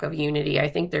much talk of unity. I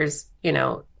think there's,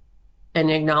 an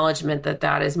acknowledgement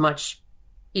that is much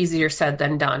easier said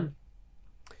than done.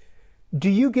 Do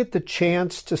you get the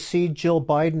chance to see Jill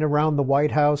Biden around the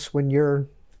White House when you're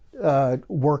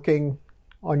working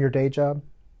on your day job?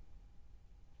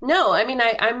 No, I mean,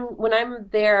 when I'm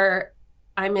there,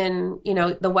 I'm in,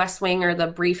 the West Wing or the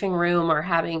briefing room or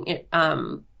having,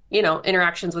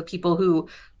 interactions with people who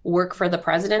work for the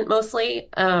president mostly,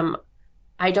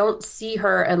 I don't see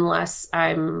her unless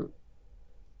I'm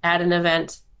at an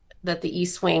event that the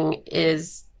East Wing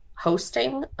is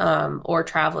hosting, or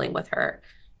traveling with her.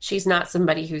 She's not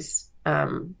somebody who's,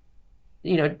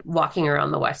 walking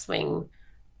around the West Wing,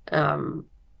 having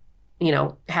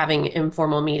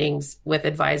informal meetings with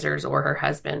advisors or her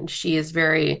husband. She is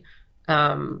very,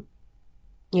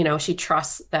 she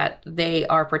trusts that they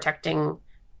are protecting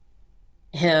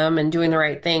him and doing the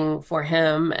right thing for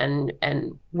him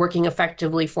and working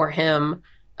effectively for him,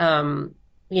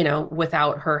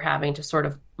 without her having to sort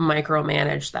of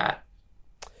micromanage that.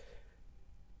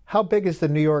 How big is the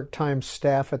New York Times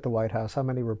staff at the White House? How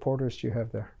many reporters do you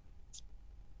have there?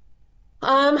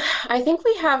 I think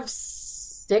we have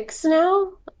 6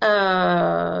 now.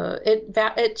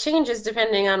 It changes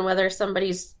depending on whether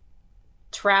somebody's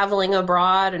traveling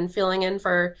abroad and filling in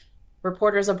for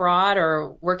reporters abroad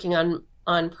or working on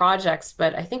projects,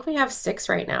 but I think we have 6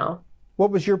 right now.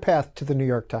 What was your path to the New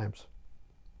York Times?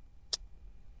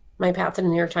 My path to the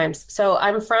New York Times. So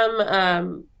I'm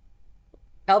from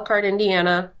Elkhart,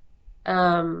 Indiana,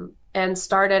 and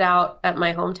started out at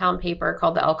my hometown paper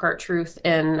called the Elkhart Truth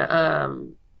in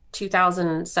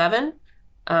 2007.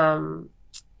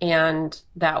 And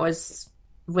that was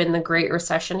when the Great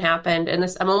Recession happened. And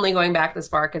I'm only going back this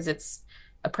far because it's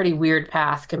a pretty weird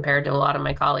path compared to a lot of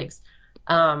my colleagues.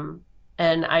 And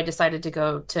I decided to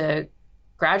go to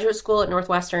graduate school at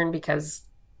Northwestern because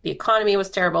the economy was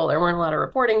terrible. There weren't a lot of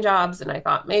reporting jobs. And I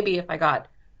thought maybe if I got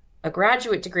a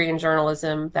graduate degree in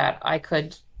journalism that I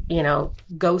could,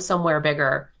 go somewhere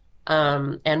bigger,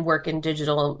 and work in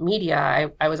digital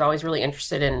media. I was always really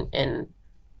interested in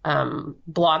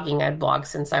blogging. I'd blogged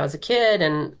since I was a kid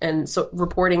and so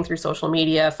reporting through social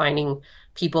media, finding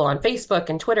people on Facebook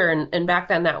and Twitter. And back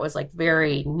then that was like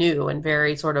very new and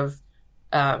very sort of,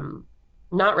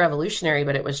 not revolutionary,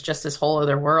 but it was just this whole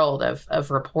other world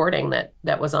of reporting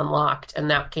that was unlocked.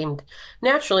 And that came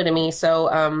naturally to me.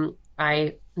 So,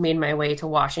 I made my way to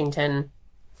Washington.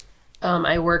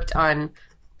 I worked on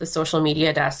the social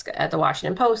media desk at the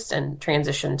Washington Post and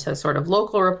transitioned to sort of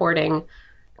local reporting.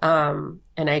 And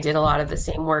I did a lot of the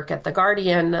same work at The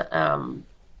Guardian,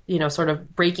 sort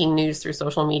of breaking news through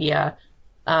social media,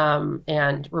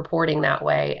 and reporting that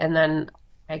way. And then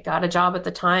I got a job at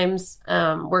the Times,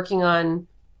 working on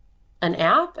an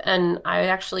app, and I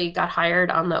actually got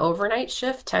hired on the overnight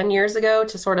shift 10 years ago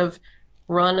to sort of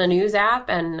run a news app.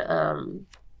 And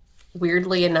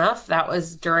weirdly enough, that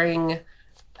was during,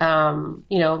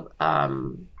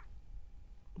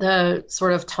 the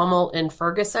sort of tumult in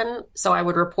Ferguson. So I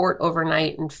would report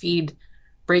overnight and feed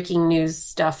breaking news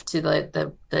stuff to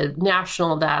the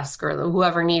national desk or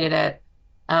whoever needed it.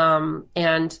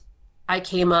 And I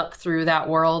came up through that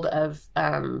world of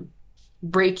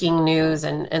breaking news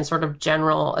and sort of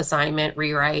general assignment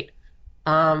rewrite.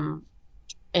 And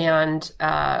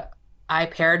I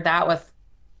paired that with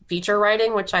feature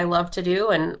writing, which I love to do.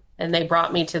 And they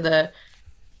brought me to the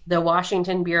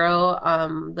Washington bureau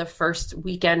the first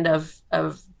weekend of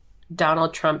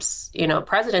Donald Trump's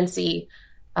presidency.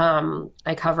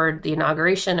 I covered the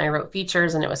inauguration. I wrote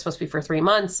features, and it was supposed to be for 3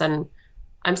 months. And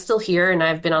I'm still here, and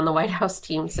I've been on the White House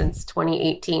team since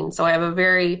 2018. So I have a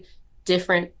very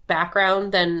different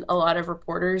background than a lot of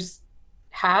reporters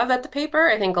have at the paper.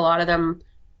 I think a lot of them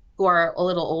who are a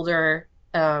little older,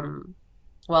 a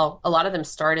lot of them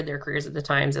started their careers at the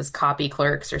Times as copy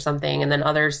clerks or something, and then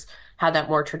others had that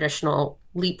more traditional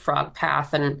leapfrog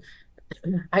path. And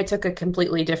I took a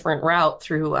completely different route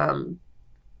through an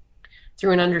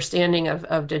understanding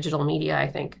of digital media, I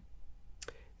think.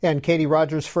 And Katie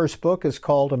Rogers' first book is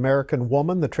called American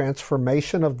Woman, The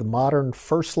Transformation of the Modern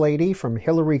First Lady from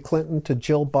Hillary Clinton to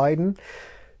Jill Biden.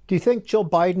 Do you think Jill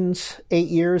Biden's 8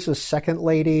 years as second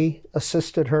lady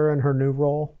assisted her in her new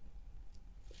role?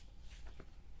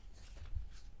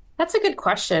 That's a good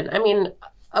question. I mean,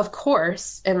 of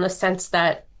course, in the sense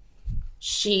that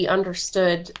she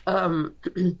understood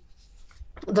the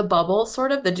bubble,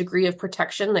 sort of the degree of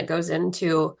protection that goes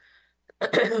into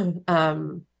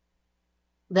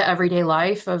the everyday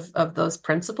life of those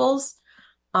principles.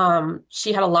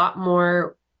 She had a lot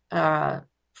more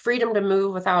freedom to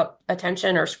move without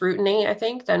attention or scrutiny, I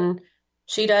think, than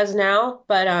she does now.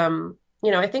 But,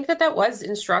 I think that was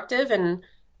instructive. And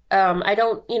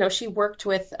she worked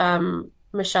with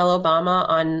Michelle Obama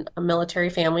on a military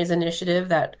families initiative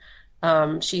that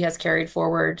she has carried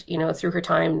forward, through her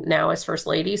time now as First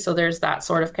Lady. So there's that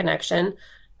sort of connection.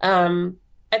 I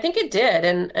think it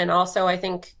did. And also I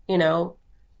think,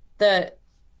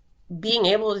 being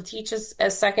able to teach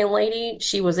as second lady,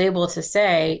 she was able to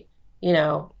say, you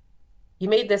know, you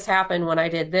made this happen when I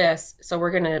did this, so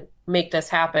we're going to make this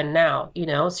happen now. You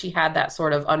know, she had that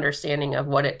sort of understanding of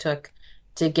what it took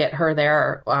to get her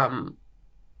there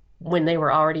when the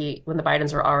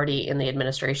Bidens were already in the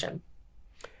administration.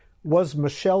 Was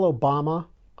Michelle Obama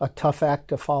a tough act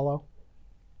to follow?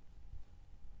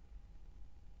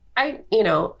 I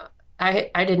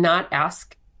did not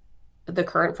ask the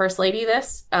current First Lady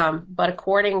this, but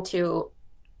according to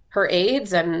her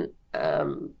aides and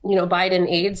Biden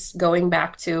aides going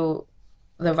back to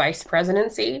the vice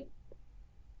presidency,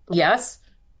 yes,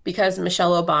 because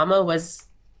Michelle Obama was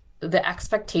the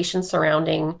expectation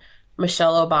surrounding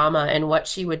Michelle Obama and what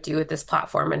she would do with this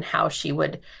platform and how she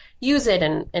would use it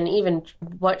and even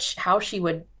how she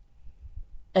would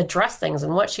address things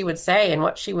and what she would say and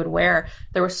what she would wear.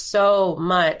 There was so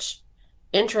much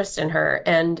interest in her.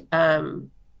 And Michelle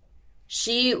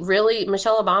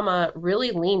Obama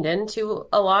really leaned into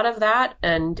a lot of that.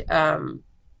 And,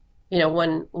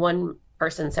 when one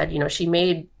person said, she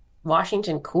made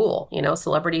Washington cool,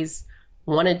 celebrities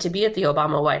wanted to be at the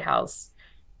Obama White House.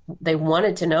 They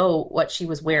wanted to know what she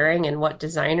was wearing and what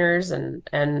designers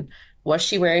and was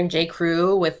she wearing J.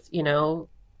 Crew with,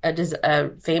 a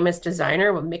famous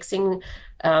designer, mixing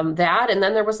that. And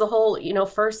then there was the whole,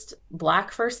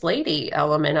 Black First Lady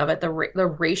element of it. The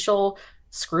racial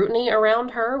scrutiny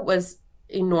around her was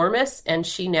enormous. And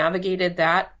she navigated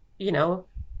that,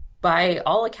 by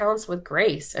all accounts with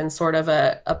grace and sort of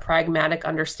a pragmatic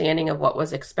understanding of what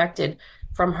was expected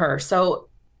from her. So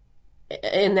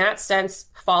in that sense,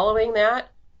 following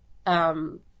that,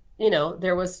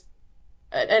 there was,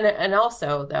 and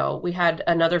also though, we had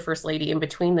another First Lady in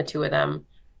between the two of them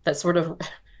that sort of,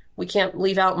 we can't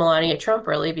leave out Melania Trump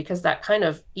really, because that kind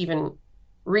of even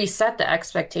reset the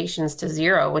expectations to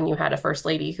zero when you had a First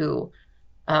Lady who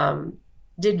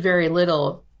did very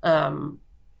little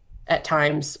at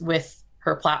times with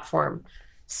her platform.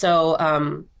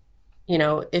 So,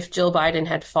 if Jill Biden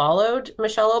had followed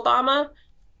Michelle Obama,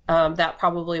 that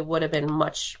probably would have been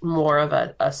much more of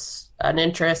an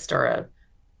interest or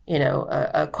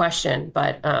a question.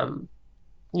 But,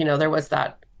 there was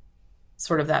that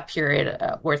sort of that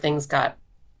period where things got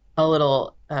a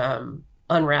little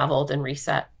unraveled and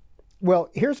reset. Well,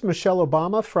 here's Michelle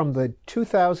Obama from the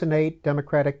 2008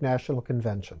 Democratic National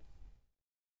Convention.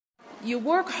 You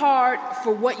work hard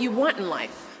for what you want in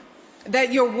life,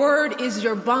 that your word is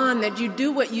your bond, that you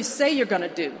do what you say you're going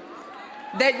to do,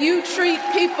 that you treat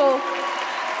people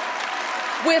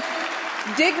with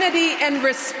dignity and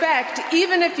respect,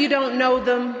 even if you don't know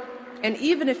them and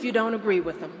even if you don't agree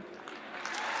with them.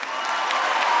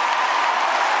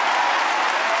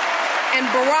 And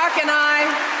Barack and I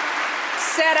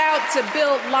set out to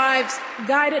build lives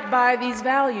guided by these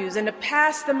values and to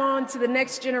pass them on to the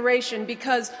next generation,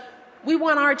 because we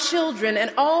want our children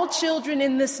and all children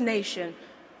in this nation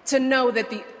to know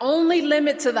that the only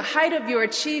limit to the height of your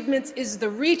achievements is the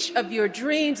reach of your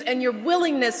dreams and your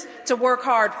willingness to work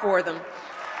hard for them.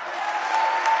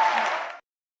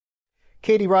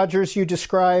 Katie Rogers, you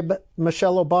describe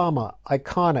Michelle Obama,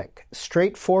 iconic,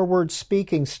 straightforward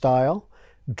speaking style,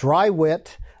 dry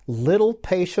wit, little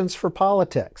patience for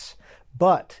politics,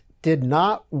 but did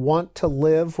not want to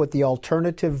live with the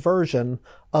alternative version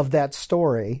of that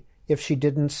story if she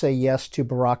didn't say yes to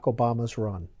Barack Obama's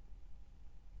run.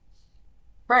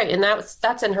 Right, and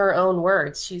that's in her own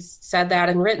words. She's said that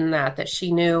and written that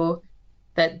she knew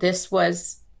that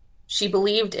she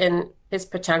believed in his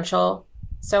potential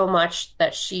so much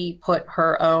that she put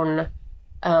her own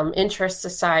interests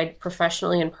aside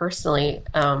professionally and personally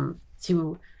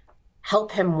to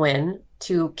help him win,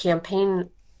 to campaign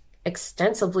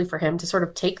extensively for him, to sort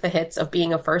of take the hits of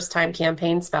being a first-time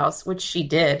campaign spouse, which she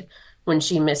did when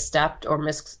she misstepped or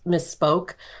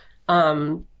misspoke.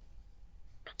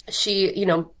 She,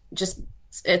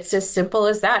 it's as simple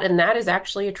as that. And that is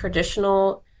actually a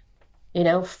traditional,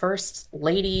 First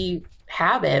Lady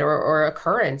habit or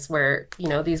occurrence where,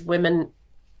 these women,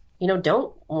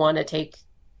 don't want to take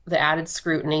the added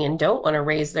scrutiny and don't want to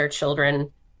raise their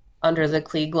children under the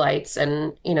Klieg lights.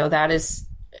 And, that is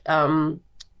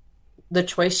the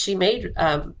choice she made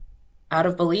out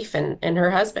of belief in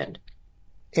her husband.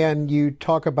 And you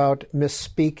talk about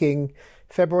misspeaking.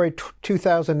 February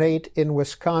 2008 in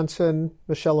Wisconsin,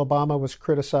 Michelle Obama was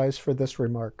criticized for this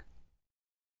remark.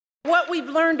 What we've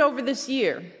learned over this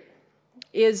year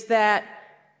is that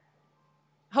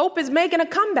hope is making a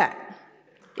comeback.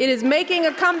 It is making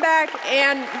a comeback,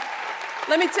 and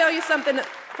let me tell you something.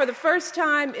 For the first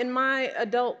time in my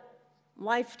adult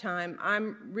lifetime,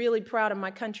 I'm really proud of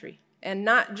my country, and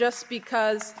not just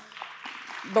because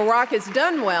Barack has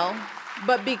done well,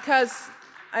 but because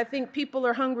I think people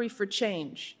are hungry for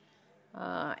change.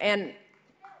 And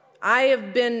I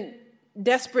have been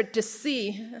desperate to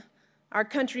see our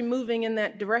country moving in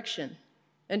that direction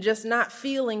and just not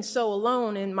feeling so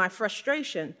alone in my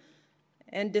frustration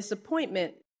and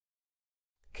disappointment.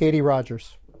 Katie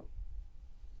Rogers.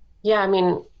 Yeah, I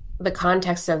mean, the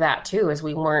context of that, too, is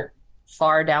we weren't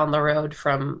far down the road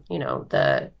from,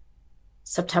 the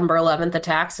September 11th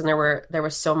attacks, and there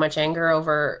was so much anger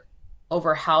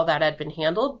over how that had been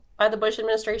handled by the Bush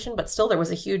administration, but still there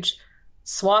was a huge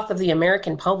swath of the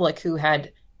American public who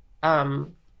had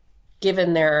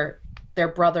given their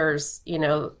brothers,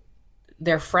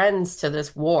 their friends to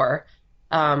this war.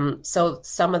 So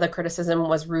some of the criticism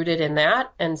was rooted in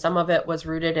that, and some of it was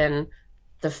rooted in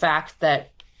the fact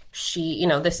that she,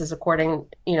 this is according,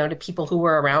 to people who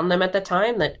were around them at the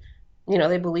time, that,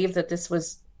 they believed that this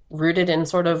was rooted in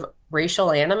sort of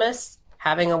racial animus,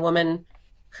 having a woman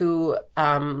who,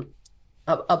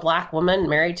 a Black woman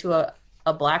married to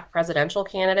a Black presidential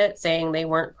candidate, saying they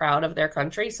weren't proud of their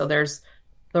country. So there's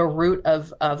the root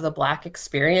of the Black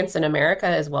experience in America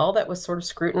as well that was sort of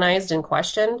scrutinized and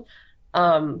questioned.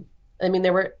 I mean,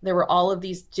 there were all of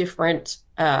these different,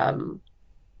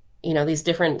 these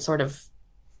different sort of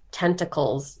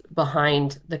tentacles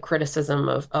behind the criticism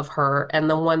of her, and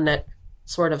the one that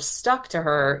sort of stuck to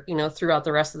her, throughout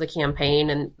the rest of the campaign,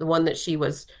 and the one that she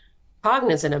was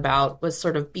cognizant about was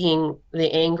sort of being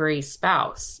the angry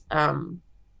spouse.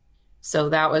 So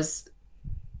that was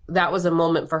a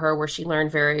moment for her where she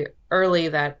learned very early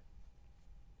that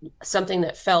something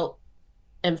that felt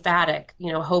emphatic,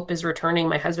 hope is returning,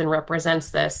 my husband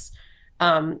represents this.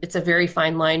 It's a very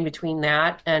fine line between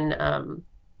that and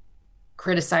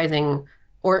criticizing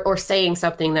or saying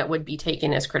something that would be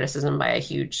taken as criticism by a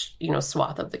huge,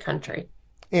 swath of the country.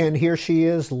 And here she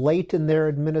is late in their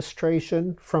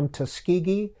administration from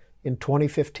Tuskegee in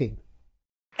 2015.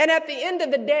 And at the end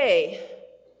of the day,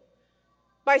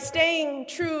 by staying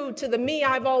true to the me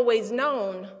I've always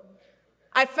known,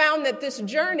 I found that this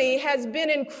journey has been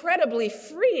incredibly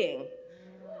freeing.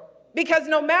 Because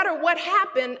no matter what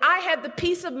happened, I had the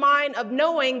peace of mind of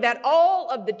knowing that all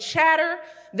of the chatter,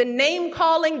 the name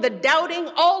calling, the doubting,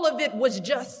 all of it was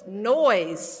just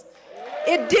noise.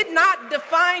 It did not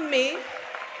define me.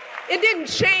 It didn't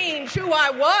change who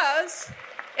I was.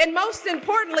 And most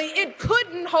importantly, it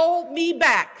couldn't hold me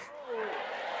back.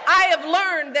 I have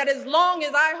learned that as long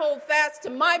as I hold fast to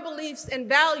my beliefs and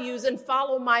values and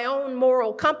follow my own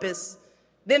moral compass,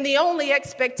 then the only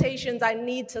expectations I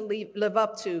need to live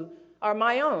up to are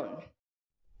my own.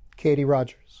 Katie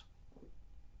Rogers.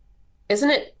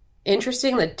 Isn't it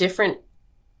interesting the different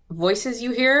voices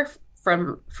you hear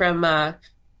from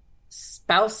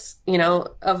spouse,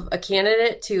 of a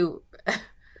candidate to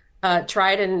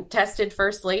tried and tested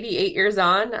first lady 8 years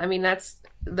on? I mean,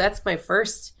 that's my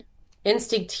first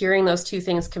instinct, hearing those two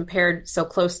things compared so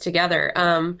close together.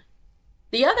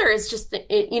 The other is just,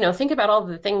 think about all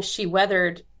the things she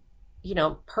weathered,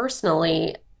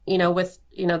 personally, with,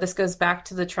 this goes back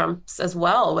to the Trumps as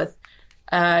well, with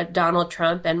Donald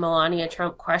Trump and Melania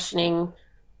Trump questioning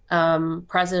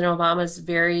President Obama's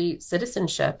very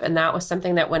citizenship. And that was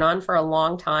something that went on for a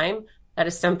long time. That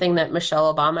is something that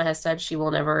Michelle Obama has said she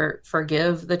will never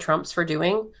forgive the Trumps for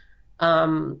doing.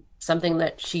 Something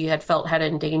that she had felt had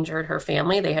endangered her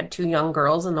family. They had 2 young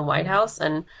girls in the White House.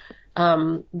 And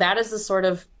that is the sort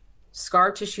of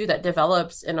scar tissue that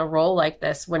develops in a role like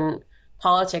this when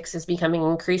politics is becoming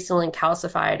increasingly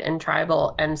calcified and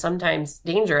tribal and sometimes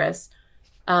dangerous.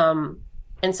 And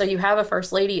so you have a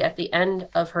first lady at the end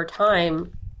of her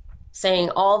time saying,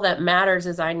 all that matters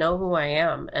is I know who I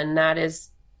am. And that is,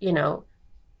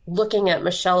 looking at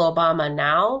Michelle Obama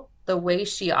now, the way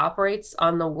she operates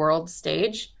on the world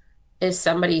stage is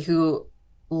somebody who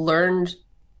learned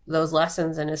those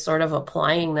lessons and is sort of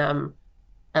applying them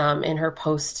in her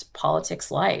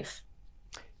post-politics life.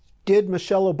 Did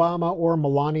Michelle Obama or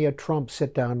Melania Trump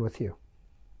sit down with you?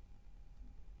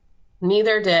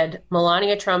 Neither did.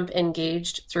 Melania Trump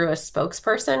engaged through a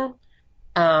spokesperson,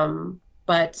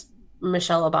 but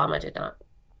Michelle Obama did not.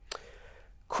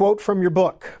 Quote from your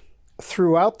book: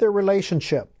 throughout their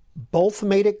relationship, both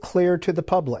made it clear to the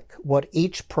public what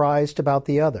each prized about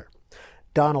the other.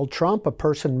 Donald Trump, a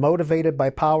person motivated by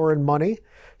power and money,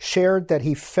 shared that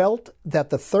he felt that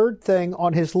the third thing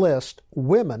on his list,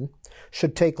 women,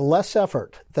 should take less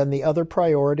effort than the other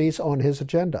priorities on his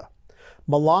agenda.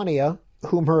 Melania,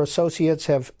 whom her associates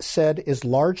have said is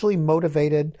largely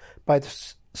motivated by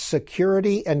the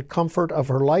security and comfort of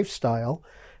her lifestyle,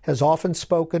 has often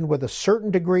spoken with a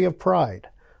certain degree of pride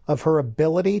of her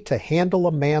ability to handle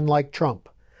a man like Trump.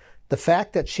 The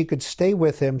fact that she could stay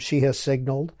with him, she has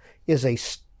signaled, is a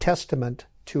testament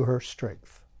to her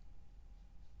strength.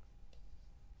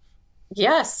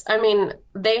 Yes. I mean,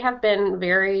 they have been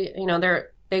very,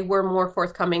 they were more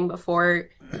forthcoming before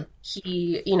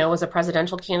he, was a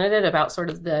presidential candidate about sort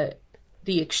of the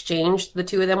exchange the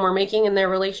two of them were making in their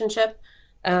relationship.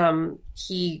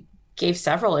 He gave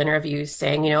several interviews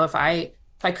saying, if I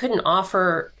couldn't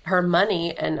offer her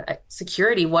money and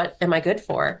security, what am I good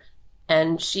for?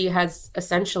 And she has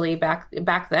essentially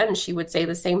back then, she would say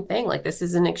the same thing, like, this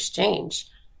is an exchange.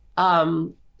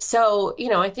 So,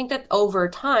 I think that over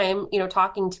time,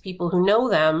 talking to people who know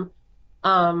them,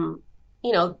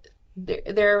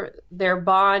 their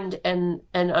bond and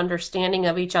understanding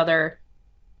of each other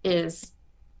is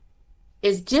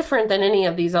different than any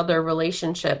of these other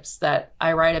relationships that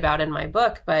I write about in my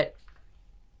book, but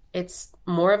it's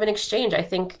more of an exchange. I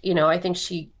think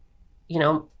she,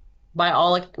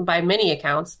 by many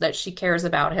accounts, that she cares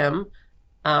about him,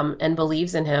 and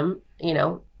believes in him.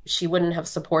 She wouldn't have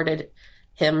supported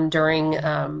him during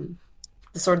the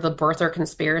sort of the birther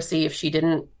conspiracy if she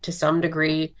didn't, to some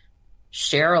degree,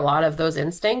 share a lot of those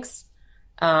instincts.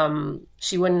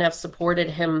 She wouldn't have supported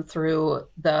him through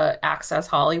the Access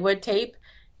Hollywood tape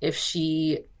if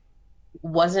she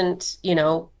wasn't,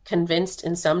 convinced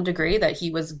in some degree that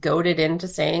he was goaded into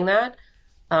saying that.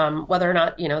 Whether or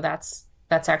not,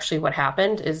 that's actually what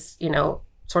happened is,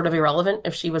 sort of irrelevant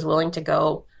if she was willing to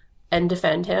go and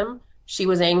defend him. She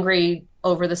was angry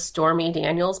over the Stormy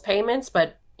Daniels payments,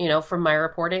 but, from my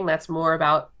reporting, that's more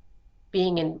about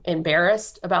being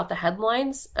embarrassed about the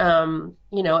headlines,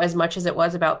 as much as it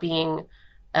was about being,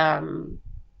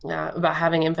 about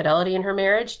having infidelity in her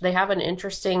marriage. They have an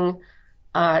interesting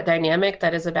dynamic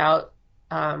that is about,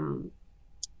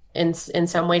 in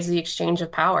some ways, the exchange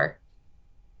of power.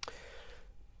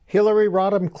 Hillary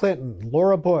Rodham Clinton,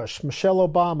 Laura Bush, Michelle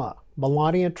Obama,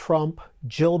 Melania Trump,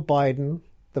 Jill Biden,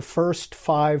 the first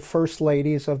 5 first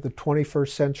ladies of the 21st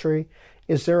century.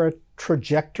 Is there a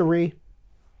trajectory,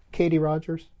 Katie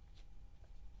Rogers?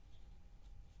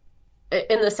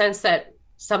 In the sense that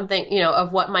something,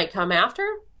 of what might come after?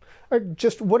 Or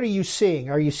just what are you seeing?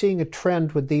 Are you seeing a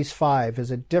trend with these 5? Is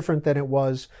it different than it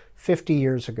was 50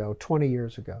 years ago, 20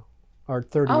 years ago, or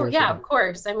 30 years ago? Oh, yeah, of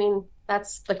course. I mean,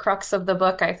 that's the crux of the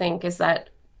book, I think, is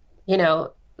that,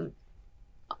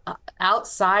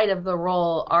 outside of the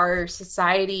role, our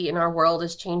society and our world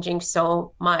is changing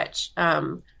so much.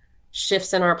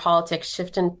 Shifts in our politics,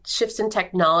 shifts in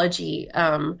technology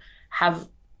have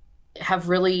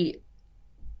really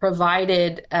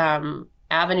provided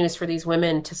avenues for these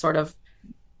women to sort of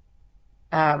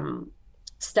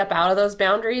step out of those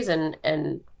boundaries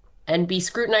and be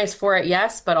scrutinized for it,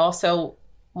 yes, but also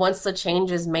once the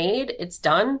change is made, it's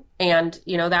done. And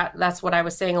that's what I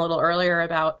was saying a little earlier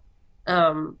about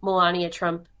Melania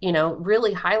Trump,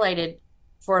 really highlighted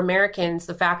for Americans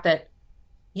the fact that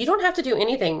you don't have to do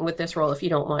anything with this role if you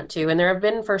don't want to. And there have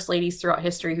been first ladies throughout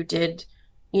history who did,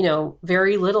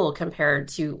 very little compared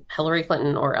to Hillary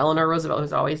Clinton or Eleanor Roosevelt,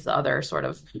 who's always the other sort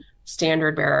of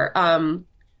standard bearer.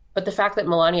 But the fact that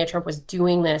Melania Trump was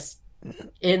doing this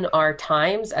in our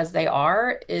times as they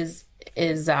are is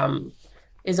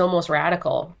almost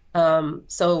radical.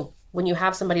 So when you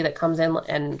have somebody that comes in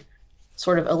and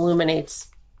sort of illuminates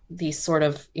these sort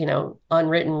of,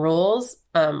 unwritten rules,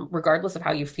 regardless of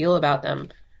how you feel about them,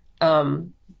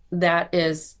 that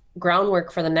is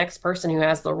groundwork for the next person who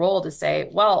has the role to say,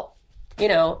 well,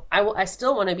 I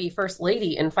still want to be first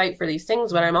lady and fight for these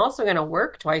things, but I'm also going to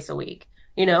work twice a week,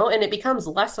 and it becomes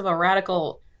less of a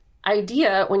radical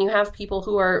idea when you have people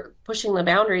who are pushing the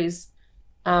boundaries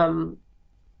so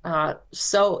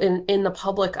in the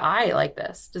public eye like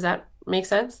this. Does that make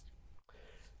sense?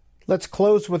 Let's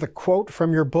close with a quote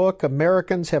from your book.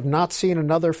 Americans have not seen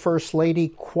another first lady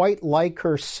quite like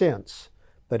her since,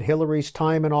 but Hillary's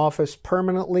time in office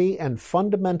permanently and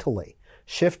fundamentally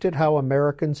shifted how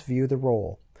Americans view the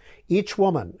role. Each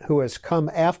woman who has come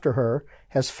after her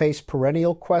has faced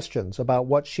perennial questions about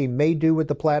what she may do with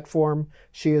the platform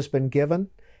she has been given,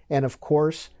 and of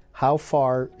course, how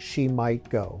far she might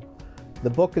go. The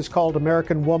book is called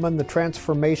American Woman, The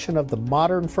Transformation of the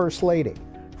Modern First Lady,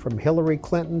 from Hillary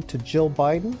Clinton to Jill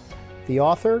Biden. The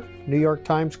author, New York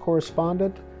Times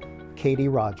correspondent, Katie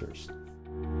Rogers.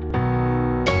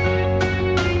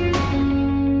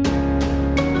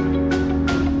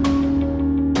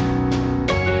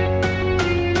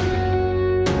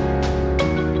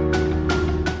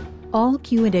 All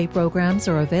Q&A programs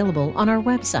are available on our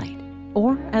website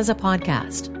or as a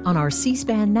podcast on our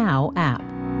C-SPAN Now app.